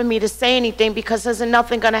need for me to say anything because there's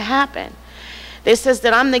nothing going to happen. They says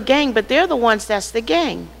that I'm the gang, but they're the ones that's the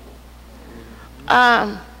gang.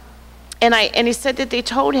 And he said that they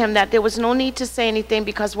told him that there was no need to say anything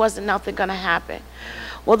because wasn't nothing going to happen.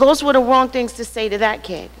 Well, those were the wrong things to say to that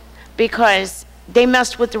kid, because they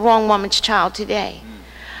messed with the wrong woman's child today.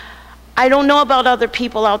 I don't know about other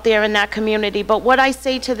people out there in that community, but what I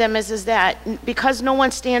say to them is that because no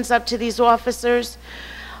one stands up to these officers,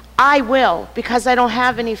 I will, because I don't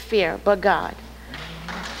have any fear but God.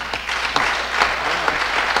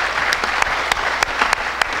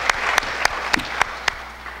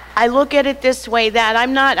 I look at it this way, that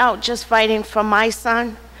I'm not out just fighting for my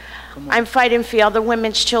son. I'm fighting for other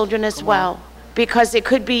women's children as well, because it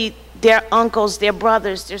could be their uncles, their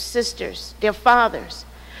brothers, their sisters, their fathers.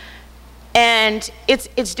 And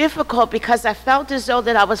it's difficult because I felt as though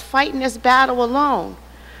that I was fighting this battle alone.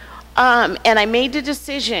 And I made the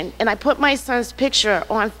decision, and I put my son's picture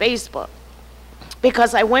on Facebook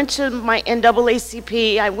because I went to my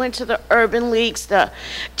NAACP, I went to the urban leagues,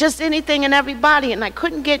 just anything and everybody, and I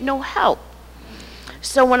couldn't get no help.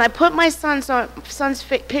 So when I put my son's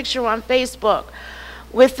picture on Facebook,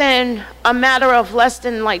 within a matter of less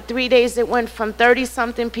than like 3 days, it went from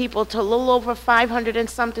 30-something people to a little over 500 and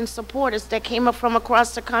something supporters that came up from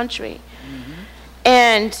across the country.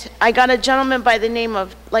 And I got a gentleman by the name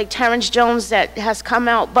of like Terrence Jones that has come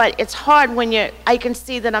out, but it's hard when I can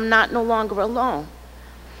see that I'm no longer alone.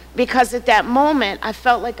 Because at that moment, I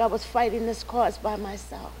felt like I was fighting this cause by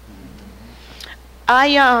myself.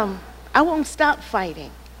 I won't stop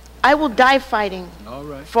fighting. I will die fighting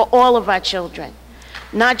for all of our children,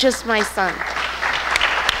 not just my son.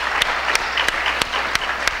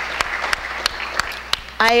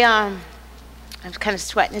 I'm kind of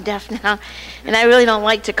sweating to death now, and I really don't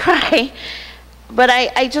like to cry. But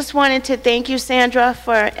I just wanted to thank you, Sandra,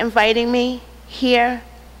 for inviting me here.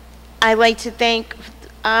 I'd like to thank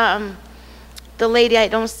the lady, I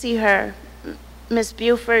don't see her, Miss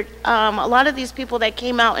Buford, a lot of these people that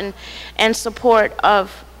came out and support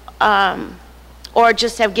of, or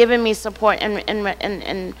just have given me support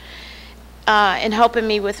and helping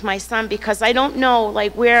me with my son, because I don't know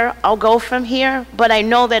like where I'll go from here, but I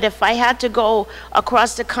know that if I had to go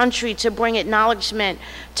across the country to bring acknowledgement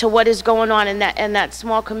to what is going on in that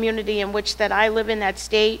small community in which that I live in, that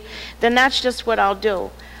state, then that's just what I'll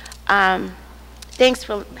do. Thanks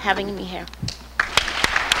for having me here.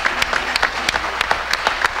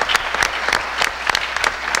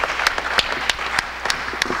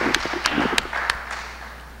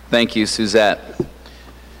 Thank you, Suzette.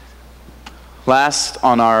 Last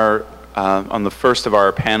on the first of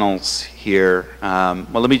our panels here, well,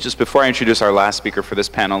 let me just, before I introduce our last speaker for this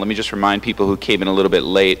panel, let me just remind people who came in a little bit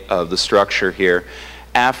late of the structure here.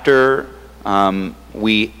 After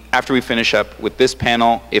we finish up with this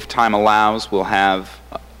panel, if time allows, we'll have,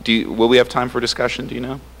 will we have time for discussion, do you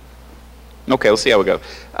know? Okay, we'll see how we go.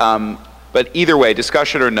 But either way,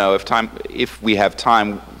 discussion or no, if we have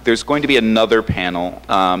time, there's going to be another panel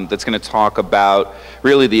that's going to talk about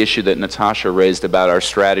really the issue that Natasha raised about our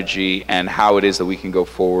strategy and how it is that we can go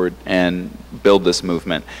forward and build this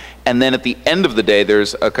movement. And then at the end of the day,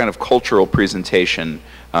 there's a kind of cultural presentation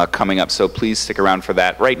coming up, so please stick around for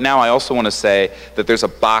that. Right now, I also want to say that there's a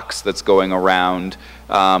box that's going around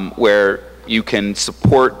where you can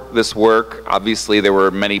support this work. Obviously, there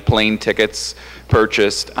were many plane tickets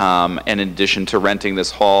purchased and in addition to renting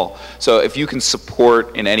this hall. So if you can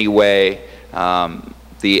support in any way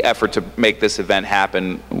the effort to make this event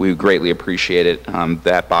happen, we greatly appreciate it.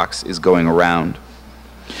 That box is going around.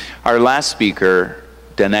 Our last speaker,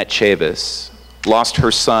 Danette Chavis, lost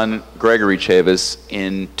her son, Gregory Chavis,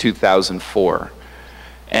 in 2004.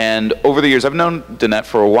 And over the years, I've known Danette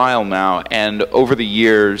for a while now, and over the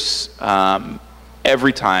years,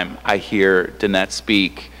 every time I hear Danette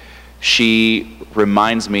speak, she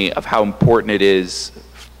reminds me of how important it is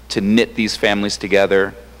to knit these families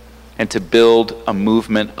together and to build a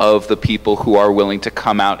movement of the people who are willing to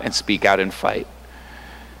come out and speak out and fight.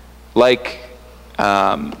 Like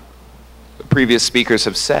previous speakers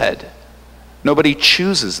have said, nobody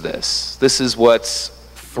chooses this. This is what's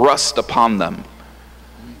thrust upon them.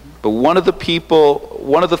 But one of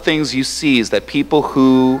the things you see is that people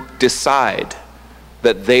who decide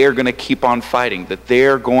that they are going to keep on fighting, that they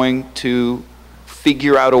are going to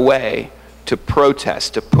figure out a way to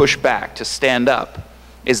protest, to push back, to stand up,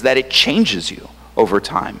 is that it changes you over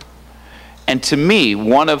time. And to me,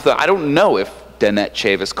 I don't know if Danette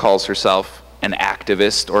Chavis calls herself an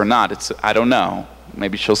activist or not. I don't know.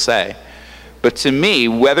 Maybe she'll say. But to me,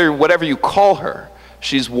 whatever you call her,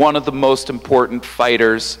 she's one of the most important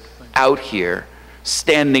fighters out here,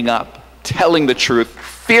 standing up, telling the truth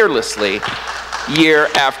fearlessly, year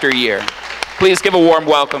after year. Please give a warm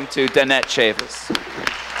welcome to Danette Chavis.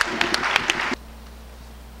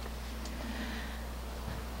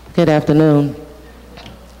 Good afternoon.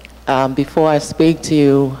 Before I speak to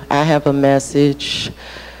you, I have a message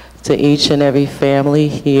to each and every family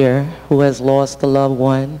here who has lost a loved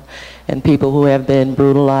one and people who have been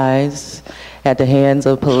brutalized at the hands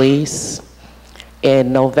of police.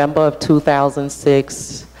 In November of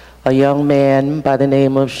 2006, a young man by the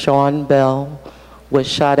name of Sean Bell was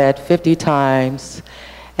shot at 50 times,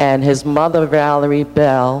 and his mother, Valerie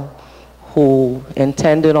Bell, who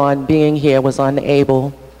intended on being here, was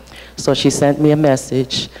unable. So she sent me a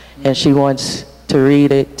message, and she wants to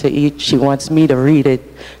read it to each. She wants me to read it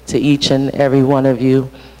to each and every one of you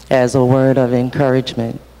as a word of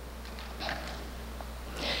encouragement.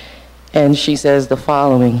 And she says the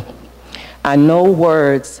following: I know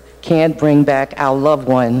words can't bring back our loved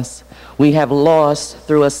ones we have lost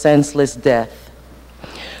through a senseless death.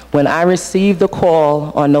 When I received the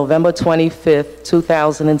call on November 25th,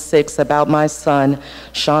 2006 about my son,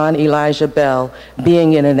 Sean Elijah Bell,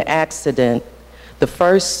 being in an accident, the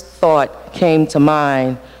first thought came to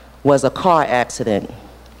mind was a car accident,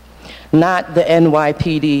 not the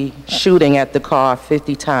NYPD shooting at the car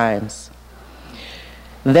 50 times.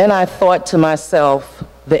 Then I thought to myself,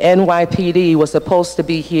 the NYPD was supposed to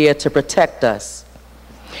be here to protect us.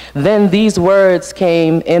 Then these words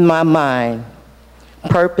came in my mind: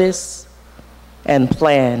 purpose and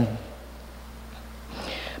plan.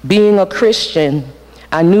 Being a Christian,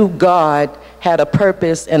 I knew God had a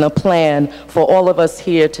purpose and a plan for all of us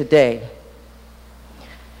here today.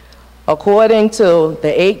 According to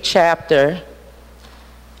the 8th chapter,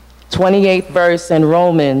 28th verse in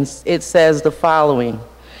Romans, it says the following: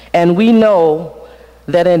 and we know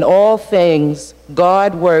that in all things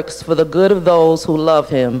God works for the good of those who love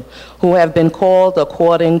him, who have been called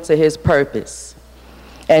according to his purpose.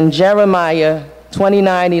 And Jeremiah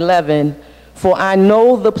 29:11, for I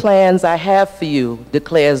know the plans I have for you,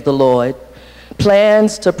 declares the Lord,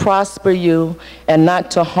 plans to prosper you and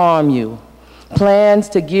not to harm you, plans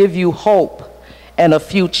to give you hope and a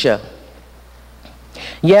future.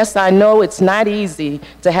 Yes, I know it's not easy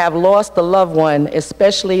to have lost a loved one,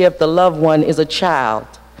 especially if the loved one is a child,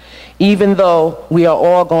 even though we are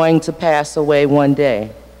all going to pass away one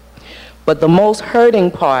day. But the most hurting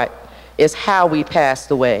part is how we passed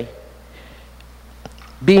away.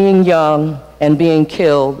 Being young and being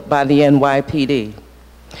killed by the NYPD.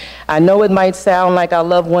 I know it might sound like our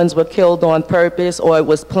loved ones were killed on purpose or it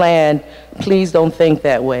was planned. Please don't think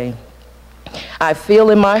that way. I feel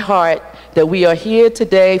in my heart that we are here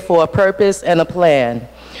today for a purpose and a plan.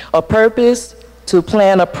 A purpose to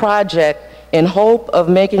plan a project in hope of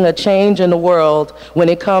making a change in the world when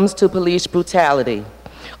it comes to police brutality.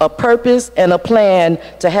 A purpose and a plan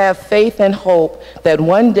to have faith and hope that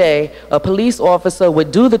one day a police officer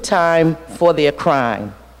would do the time for their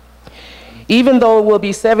crime. Even though it will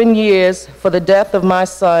be 7 years for the death of my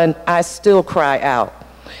son, I still cry out.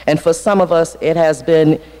 And for some of us, it has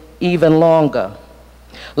been even longer.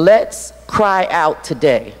 Let's cry out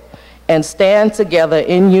today and stand together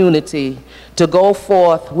in unity to go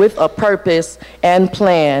forth with a purpose and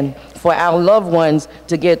plan for our loved ones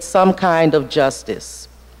to get some kind of justice.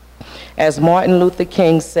 As Martin Luther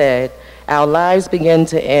King said, our lives begin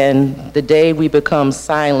to end the day we become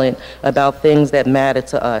silent about things that matter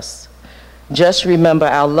to us. Just remember,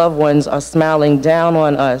 our loved ones are smiling down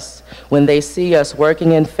on us when they see us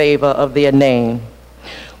working in favor of their name.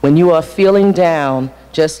 When you are feeling down,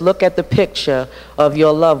 just look at the picture of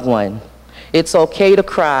your loved one. It's okay to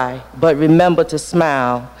cry, but remember to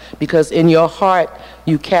smile, because in your heart,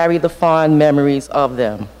 you carry the fond memories of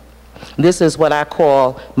them. This is what I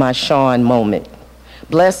call my Sean moment.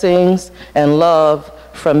 Blessings and love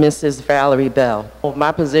from Mrs. Valerie Bell.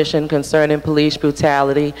 My position concerning police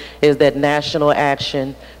brutality is that national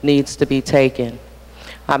action needs to be taken.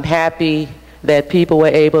 I'm happy that people were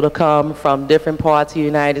able to come from different parts of the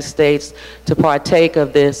United States to partake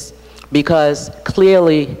of this, because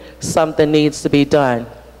clearly something needs to be done.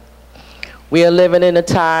 We are living in a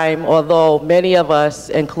time, although many of us,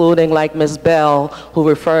 including like Ms. Bell, who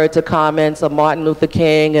referred to comments of Martin Luther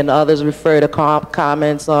King and others refer to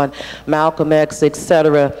comments on Malcolm X,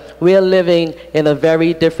 etc., we are living in a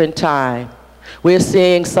very different time. We're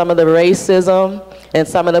seeing some of the racism and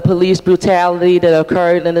some of the police brutality that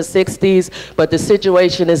occurred in the 60s, but the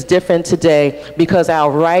situation is different today because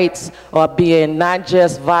our rights are being not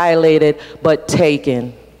just violated, but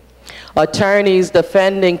taken. Attorneys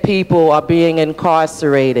defending people are being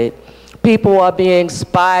incarcerated. People are being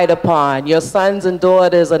spied upon. Your sons and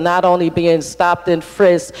daughters are not only being stopped and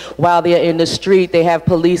frisked while they're in the street, they have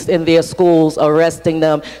police in their schools arresting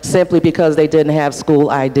them simply because they didn't have school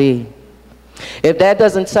ID. If that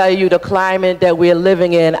doesn't tell you the climate that we're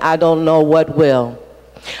living in, I don't know what will.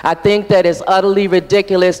 I think that it's utterly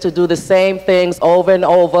ridiculous to do the same things over and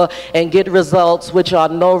over and get results which are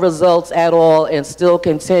no results at all, and still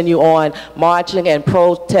continue on marching and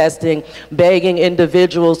protesting, begging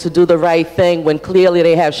individuals to do the right thing when clearly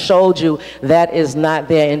they have showed you that is not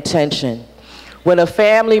their intention. When a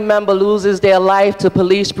family member loses their life to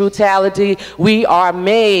police brutality, we are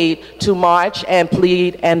made to march and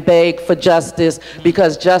plead and beg for justice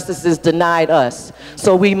because justice is denied us.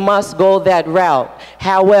 So we must go that route.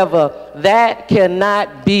 However, that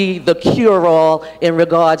cannot be the cure-all in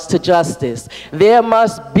regards to justice. There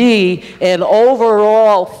must be an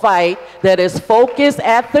overall fight that is focused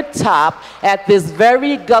at the top, at this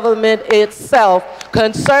very government itself,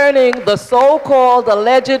 concerning the so-called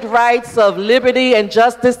alleged rights of liberty and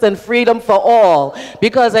justice and freedom for all.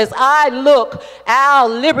 Because as I look, our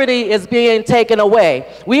liberty is being taken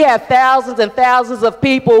away. We have thousands and thousands of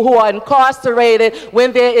people who are incarcerated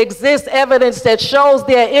when there exists evidence that shows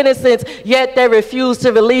their innocence, yet they refuse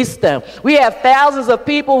to release them. We have thousands of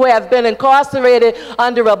people who have been incarcerated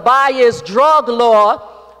under a biased drug law,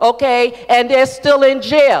 okay, and they're still in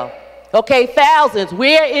jail. Okay, thousands.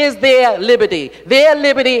 Where is their liberty? Their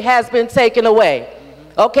liberty has been taken away.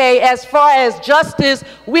 Okay, as far as justice,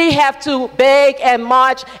 we have to beg and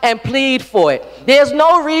march and plead for it. There's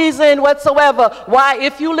no reason whatsoever why,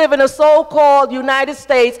 if you live in a so-called United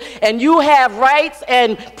States and you have rights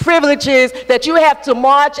and privileges, that you have to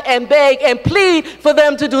march and beg and plead for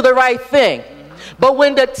them to do the right thing. But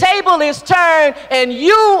when the table is turned and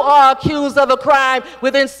you are accused of a crime,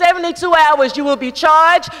 within 72 hours you will be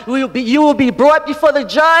charged, you will be brought before the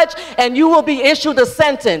judge, and you will be issued a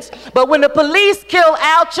sentence. But when the police kill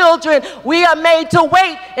our children, we are made to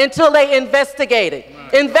wait until they investigate it.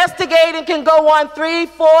 Investigating can go on 3,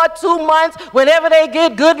 4, 2 months, whenever they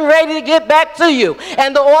get good and ready to get back to you.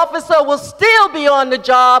 And the officer will still be on the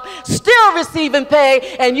job, still receiving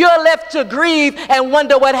pay, and you're left to grieve and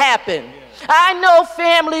wonder what happened. I know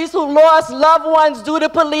families who lost loved ones due to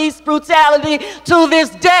police brutality to this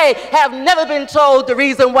day have never been told the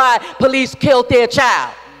reason why police killed their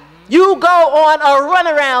child. You go on a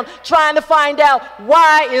runaround trying to find out,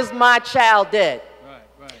 why is my child dead?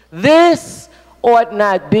 This ought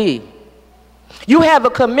not be. You have a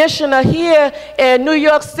commissioner here in New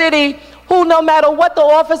York City who, no matter what the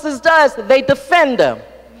officers does, they defend them.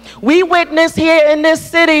 We witnessed here in this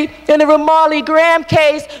city in the Ramona Graham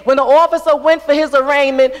case, when the officer went for his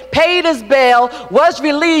arraignment, paid his bail, was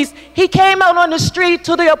released, he came out on the street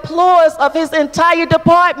to the applause of his entire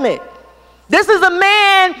department. This is a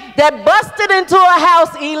man that busted into a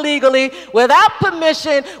house illegally, without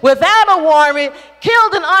permission, without a warrant,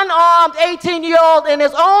 killed an unarmed 18-year-old in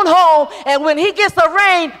his own home, and when he gets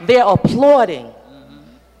arraigned, they're applauding.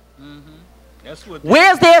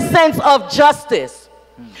 Where's their sense of justice?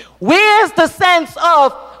 Where's the sense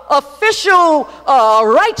of official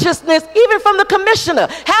righteousness, even from the commissioner?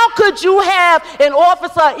 How could you have an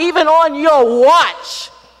officer, even on your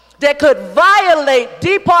watch, that could violate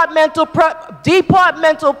departmental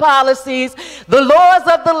policies, the laws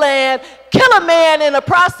of the land, kill a man in the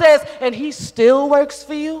process, and he still works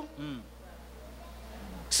for you?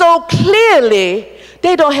 So clearly,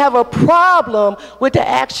 they don't have a problem with the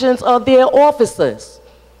actions of their officers.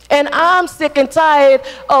 And I'm sick and tired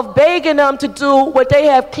of begging them to do what they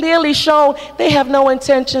have clearly shown they have no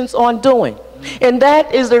intentions on doing. And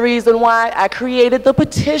that is the reason why I created the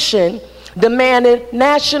petition demanding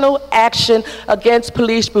national action against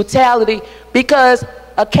police brutality, because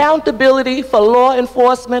accountability for law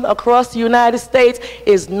enforcement across the United States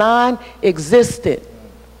is non-existent.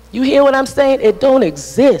 You hear what I'm saying? It don't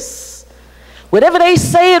exist. Whatever they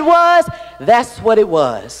say it was, that's what it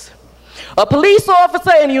was. A police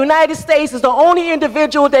officer in the United States is the only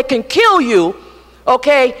individual that can kill you,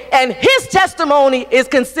 okay, and his testimony is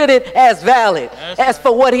considered as valid as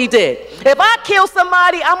for what he did. If I kill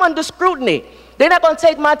somebody, I'm under scrutiny. They're not going to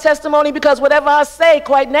take my testimony, because whatever I say,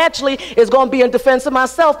 quite naturally, is going to be in defense of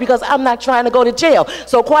myself, because I'm not trying to go to jail.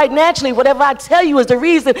 So quite naturally, whatever I tell you is the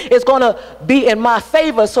reason, is going to be in my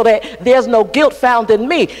favor, so that there's no guilt found in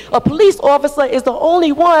me. A police officer is the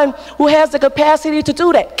only one who has the capacity to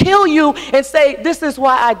do that. Kill you and say, this is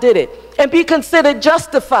why I did it, and be considered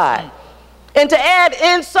justified. And to add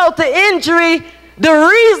insult to injury, the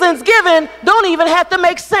reasons given don't even have to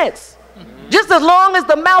make sense. Just as long as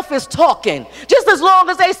the mouth is talking, just as long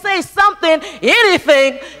as they say something,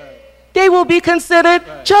 anything, they will be considered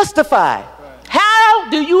justified. How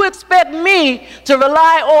do you expect me to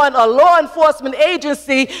rely on a law enforcement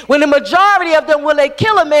agency when the majority of them, when they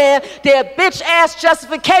kill a man, their bitch-ass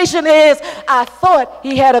justification is, I thought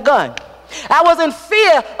he had a gun. I was in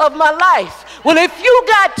fear of my life. Well, if you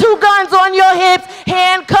got 2 guns on your hips,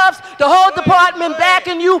 handcuffs, the whole department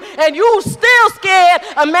backing you, and you still scared,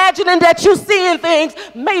 imagining that you seeing things,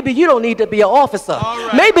 maybe you don't need to be an officer.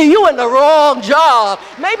 Maybe you in the wrong job.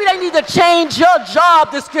 Maybe they need to change your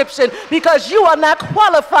job description, because you are not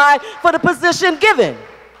qualified for the position given.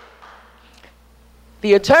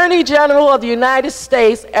 The Attorney General of the United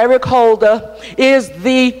States, Eric Holder, is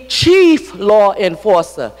the chief law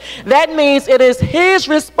enforcer. That means it is his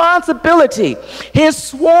responsibility, his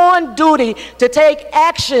sworn duty, to take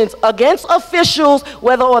actions against officials,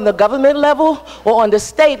 whether on the government level or on the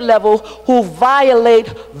state level, who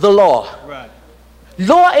violate the law.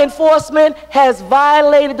 Law enforcement has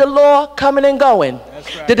violated the law coming and going.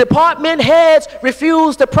 Right. The department heads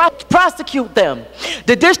refuse to prosecute them.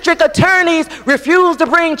 The district attorneys refuse to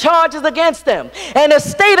bring charges against them. And the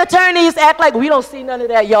state attorneys act like we don't see none of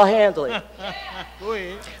that, y'all handle it.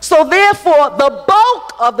 So therefore, the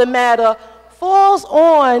bulk of the matter falls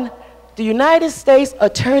on the United States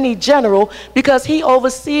Attorney General because he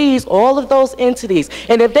oversees all of those entities.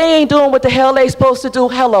 And if they ain't doing what the hell they supposed to do,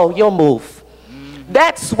 hello, you'll move.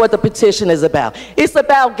 That's what the petition is about. It's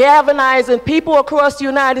about galvanizing people across the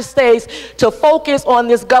United States to focus on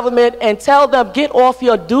this government and tell them, get off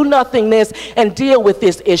your do-nothingness and deal with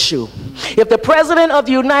this issue. If the President of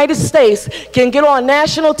the United States can get on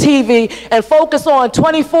national TV and focus on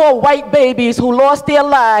 24 white babies who lost their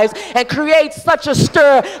lives and create such a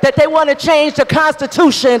stir that they want to change the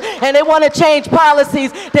Constitution and they want to change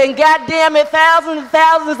policies, then goddamn it, thousands and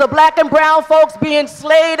thousands of black and brown folks being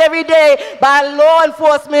slayed every day by law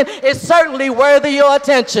enforcement is certainly worthy of your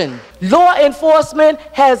attention. Law enforcement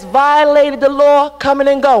has violated the law coming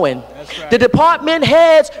and going. Right. The department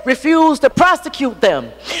heads refuse to prosecute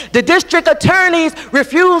them. The district attorneys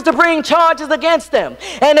refuse to bring charges against them.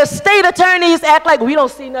 And the state attorneys act like we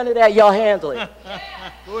don't see none of that, y'all handle it.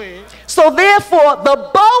 So therefore,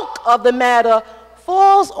 the bulk of the matter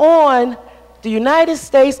falls on the United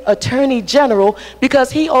States Attorney General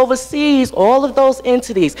because he oversees all of those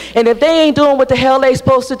entities. And if they ain't doing what the hell they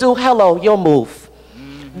supposed to do, hello, you'll move.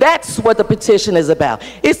 That's what the petition is about.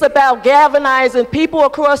 It's about galvanizing people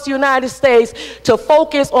across the United States to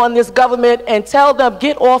focus on this government and tell them,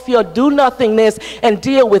 get off your do-nothingness and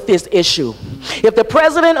deal with this issue. If the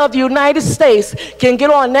President of the United States can get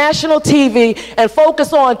on national TV and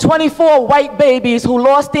focus on 24 white babies who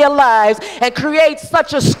lost their lives and create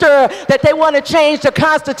such a stir that they want to change the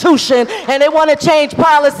Constitution and they want to change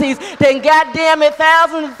policies, then goddamn it,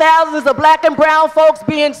 thousands and thousands of black and brown folks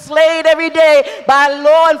being slayed every day by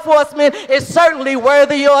law enforcement is certainly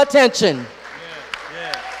worthy of your attention.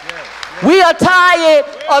 We are tired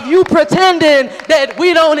of you pretending that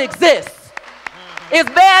we don't exist. It's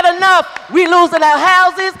bad enough we losing our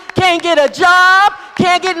houses, can't get a job,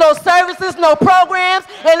 can't get no services, no programs,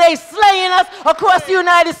 and they slaying us across the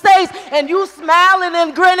United States, and you smiling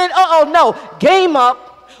and grinning. Uh-oh, no, game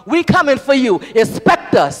up, we coming for you,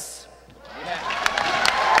 expect us.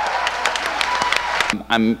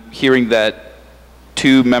 I'm hearing that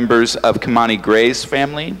 2 members of Kimani Gray's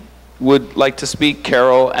family would like to speak,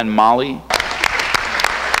 Carol and Molly.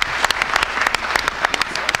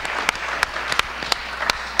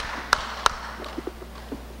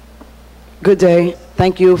 Good day.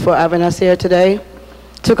 Thank you for having us here today.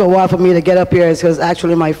 Took a while for me to get up here. It was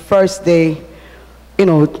actually my first day,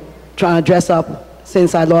 trying to dress up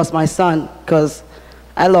since I lost my son, because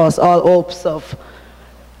I lost all hopes of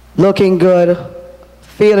looking good,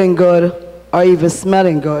 feeling good, or even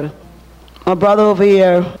smelling good. My brother over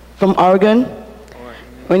here from Oregon,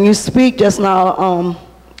 when you speak just now,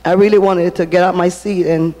 I really wanted to get out my seat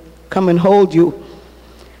and come and hold you,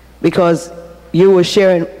 because you were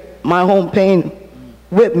sharing my home pain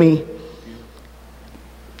with me.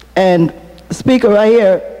 And the speaker right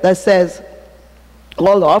here that says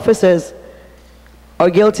all the officers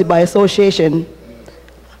are guilty by association,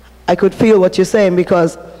 I could feel what you're saying,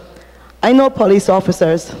 because I know police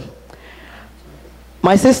officers.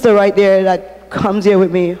 My sister right there that comes here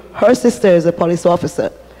with me, her sister is a police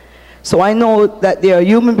officer. So I know that they are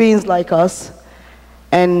human beings like us,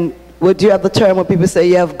 and would you have the term where people say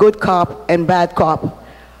you have good cop and bad cop?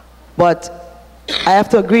 But I have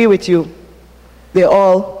to agree with you, they're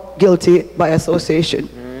all guilty by association.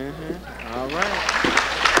 All right.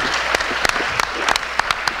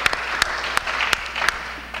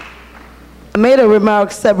 I made a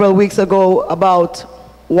remark several weeks ago about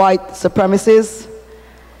white supremacists,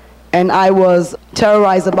 and I was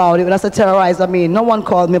terrorized about it. When I say terrorized, I mean no one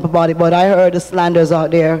called me up about it, but I heard the slanders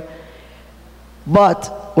out there.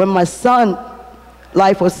 But when my son's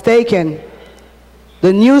life was taken,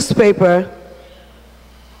 the newspaper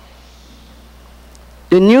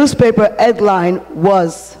headline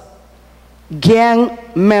was gang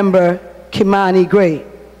member Kimani Gray,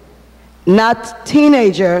 not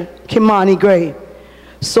teenager Kimani Gray.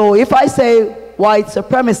 So if I say white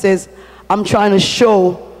supremacists, I'm trying to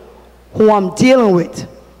show who I'm dealing with.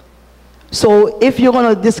 So if you're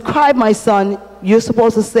going to describe my son, you're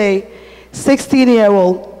supposed to say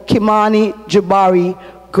 16-year-old Kimani Jabari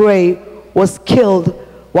Gray was killed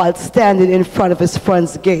while standing in front of his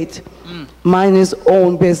friend's gate, minding his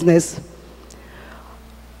own business.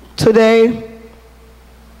 Today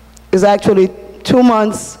is actually 2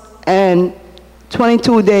 months and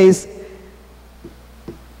 22 days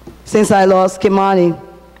since I lost Kimani,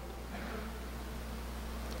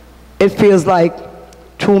 it feels like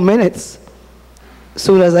 2 minutes. As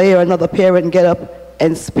soon as I hear another parent get up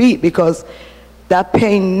and speak, because that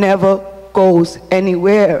pain never goes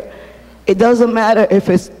anywhere. It doesn't matter if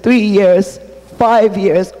it's 3 years, 5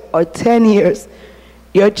 years, or 10 years.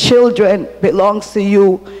 Your children belongs to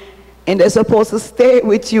you, and they're supposed to stay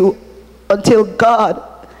with you until God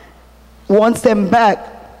wants them back,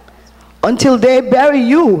 until they bury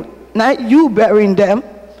you, not you burying them.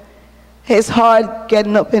 It's hard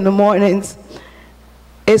getting up in the mornings.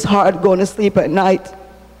 It's hard going to sleep at night.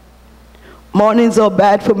 Mornings are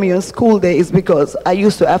bad for me on school days because I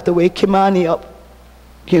used to have to wake Kimani up,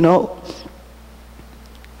 you know.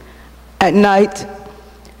 At night,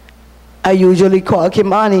 I usually call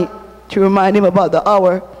Kimani to remind him about the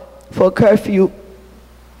hour for curfew.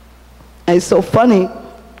 And it's so funny.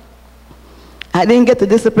 I didn't get to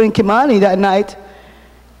discipline Kimani that night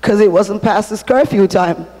because it wasn't past his curfew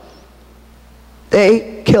time.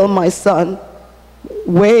 They killed my son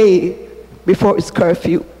way before his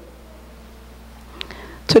curfew.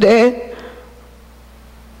 Today,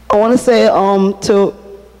 I want to say to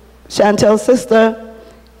Shantel's sister,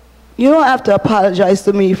 you don't have to apologize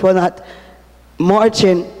to me for not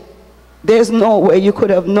marching. There's no way you could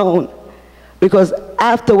have known, because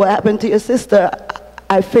after what happened to your sister,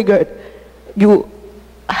 I figured you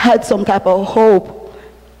had some type of hope.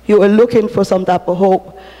 You were looking for some type of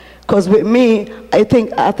hope. Because with me, I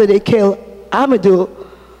think after they killed Amadou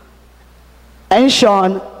and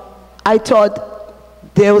Sean, I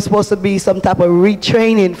thought there was supposed to be some type of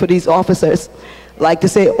retraining for these officers. Like to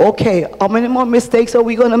say, okay, how many more mistakes are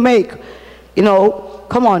we going to make? You know,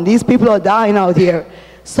 come on, these people are dying out here.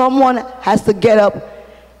 Someone has to get up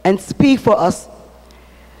and speak for us.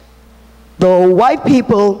 The white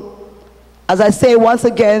people, as I say once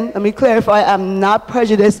again, let me clarify, I'm not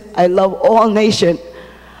prejudiced. I love all nations.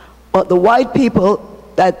 But the white people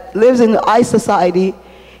that lives in the I society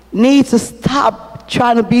need to stop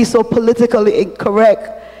trying to be so politically incorrect.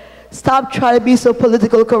 Stop trying to be so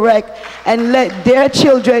politically correct and let their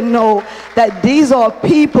children know that these are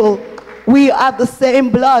people. We have the same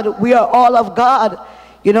blood. We are all of God.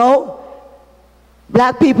 You know?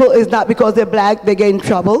 Black people is not because they're black, they get in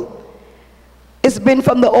trouble. It's been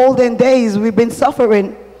from the olden days we've been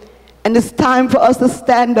suffering. And it's time for us to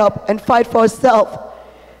stand up and fight for ourselves.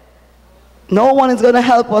 No one is going to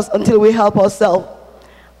help us until we help ourselves.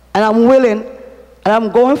 And I'm willing, and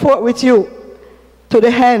I'm going for it with you, to the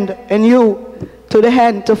end, and you, to the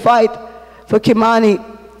end, to fight for Kimani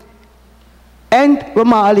and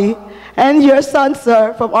Romali, and your son,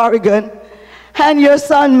 sir, from Oregon, and your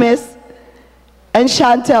son, miss, and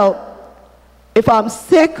Shantel. If I'm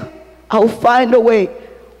sick, I'll find a way.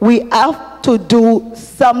 We have to do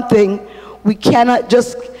something. We cannot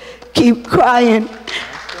just keep crying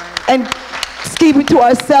and keep it to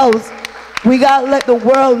ourselves. We gotta let the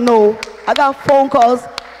world know. I got phone calls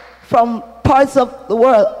from parts of the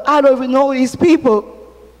world. I don't even know these people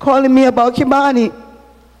calling me about Kimani.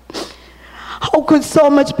 How could so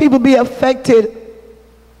much people be affected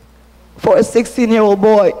for a 16-year-old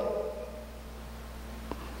boy?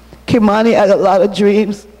 Kimani had a lot of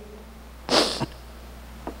dreams.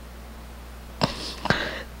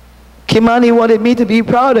 Kimani wanted me to be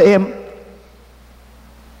proud of him.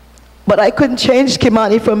 But I couldn't change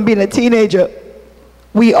Kimani from being a teenager.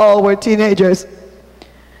 We all were teenagers.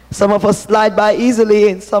 Some of us slide by easily,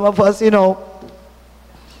 and some of us, you know,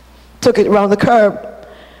 took it around the curb.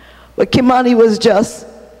 But Kimani was just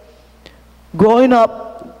growing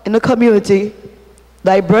up in the community,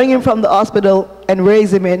 like bring him from the hospital and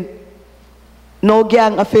raise him in. No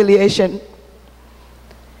gang affiliation.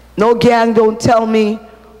 No gang don't tell me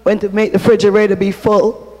when to make the refrigerator be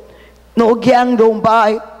full. No gang don't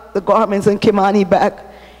buy the garments and Kimani back.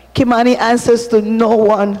 Kimani answers to no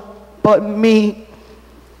one but me.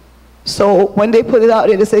 So when they put it out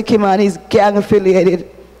there, they say Kimani's gang affiliated.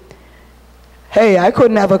 Hey, I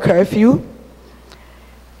couldn't have a curfew.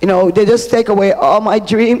 You know, they just take away all my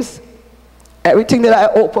dreams. Everything that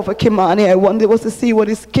I hoped for Kimani, I wanted was to see what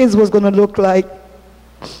his kids was going to look like.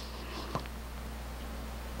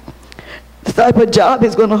 The type of job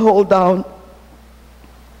he's going to hold down.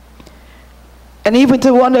 And even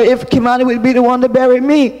to wonder if Kimani would be the one to bury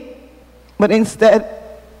me. But instead,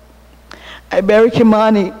 I buried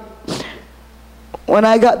Kimani. When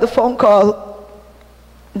I got the phone call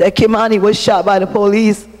that Kimani was shot by the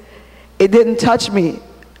police, it didn't touch me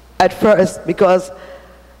at first because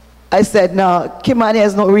I said, no, Kimani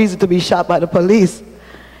has no reason to be shot by the police.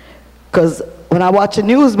 Because when I watch the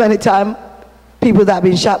news many times, people that have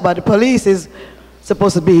been shot by the police is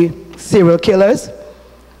supposed to be serial killers.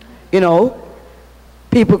 You know,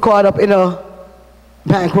 people caught up in a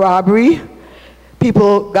bank robbery.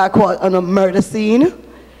 People got caught on a murder scene,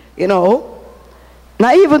 you know.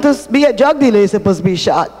 Not even to be a drug dealer is supposed to be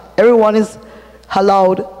shot. Everyone is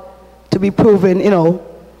allowed to be proven, you know,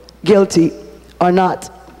 guilty or not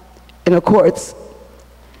in the courts.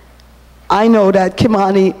 I know that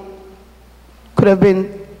Kimani could have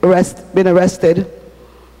been arrested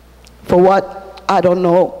for what, I don't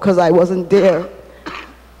know, because I wasn't there.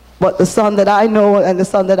 But the son that I know and the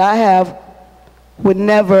son that I have would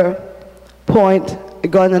never point a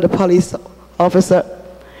gun at a police officer.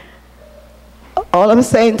 All I'm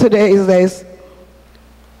saying today is this: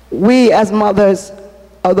 we as mothers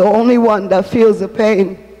are the only one that feels the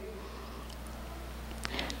pain.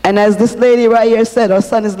 And as this lady right here said, her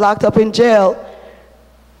son is locked up in jail,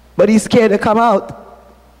 but he's scared to come out.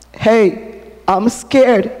 Hey, I'm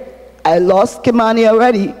scared. I lost Kimani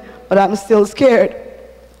already, but I'm still scared.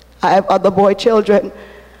 I have other boy children,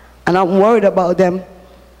 and I'm worried about them.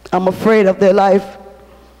 I'm afraid of their life.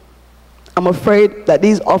 I'm afraid that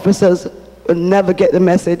these officers will never get the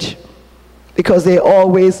message because they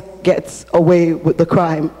always get away with the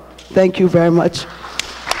crime. Thank you very much.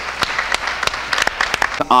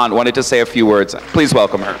 Aunt wanted to say a few words. Please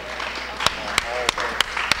welcome her.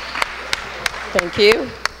 Thank you.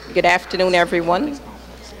 Good afternoon, everyone.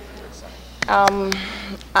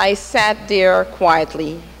 I sat there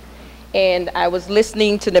quietly, and I was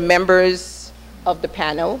listening to the members of the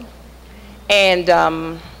panel,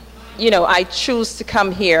 and you know, I choose to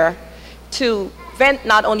come here to vent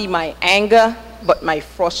not only my anger, but my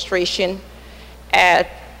frustration at,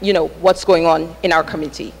 you know, what's going on in our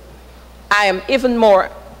community. I am even more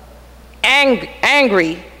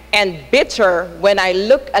angry and bitter when I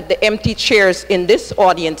look at the empty chairs in this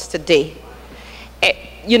audience today.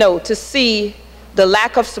 You know, to see the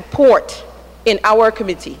lack of support in our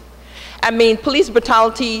community. I mean, police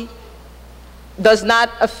brutality does not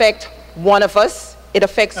affect one of us, it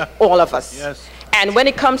affects all of us. Yes. And when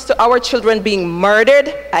it comes to our children being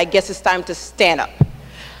murdered, I guess it's time to stand up.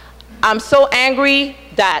 I'm so angry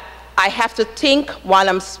that I have to think while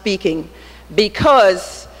I'm speaking,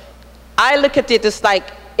 because I look at it as like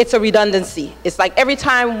it's a redundancy. It's like every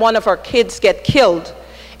time one of our kids get killed,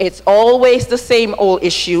 it's always the same old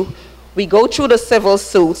issue. We go through the civil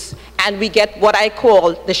suits and we get what I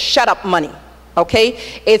call the shut up money, okay?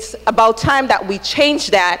 It's about time that we change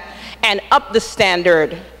that and up the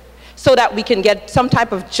standard so that we can get some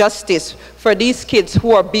type of justice for these kids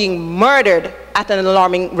who are being murdered at an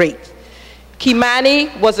alarming rate.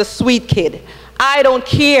 Kimani was a sweet kid. I don't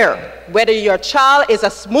care whether your child is a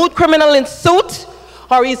smooth criminal in suit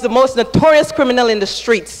or he's the most notorious criminal in the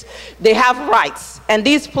streets. They have rights, and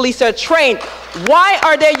these police are trained. Why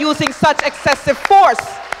are they using such excessive force?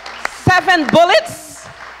 7 bullets?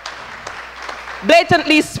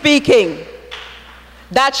 Blatantly speaking,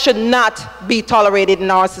 that should not be tolerated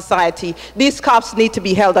in our society. These cops need to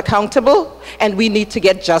be held accountable, and we need to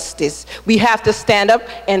get justice. We have to stand up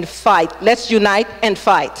and fight. Let's unite and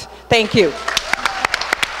fight. Thank you.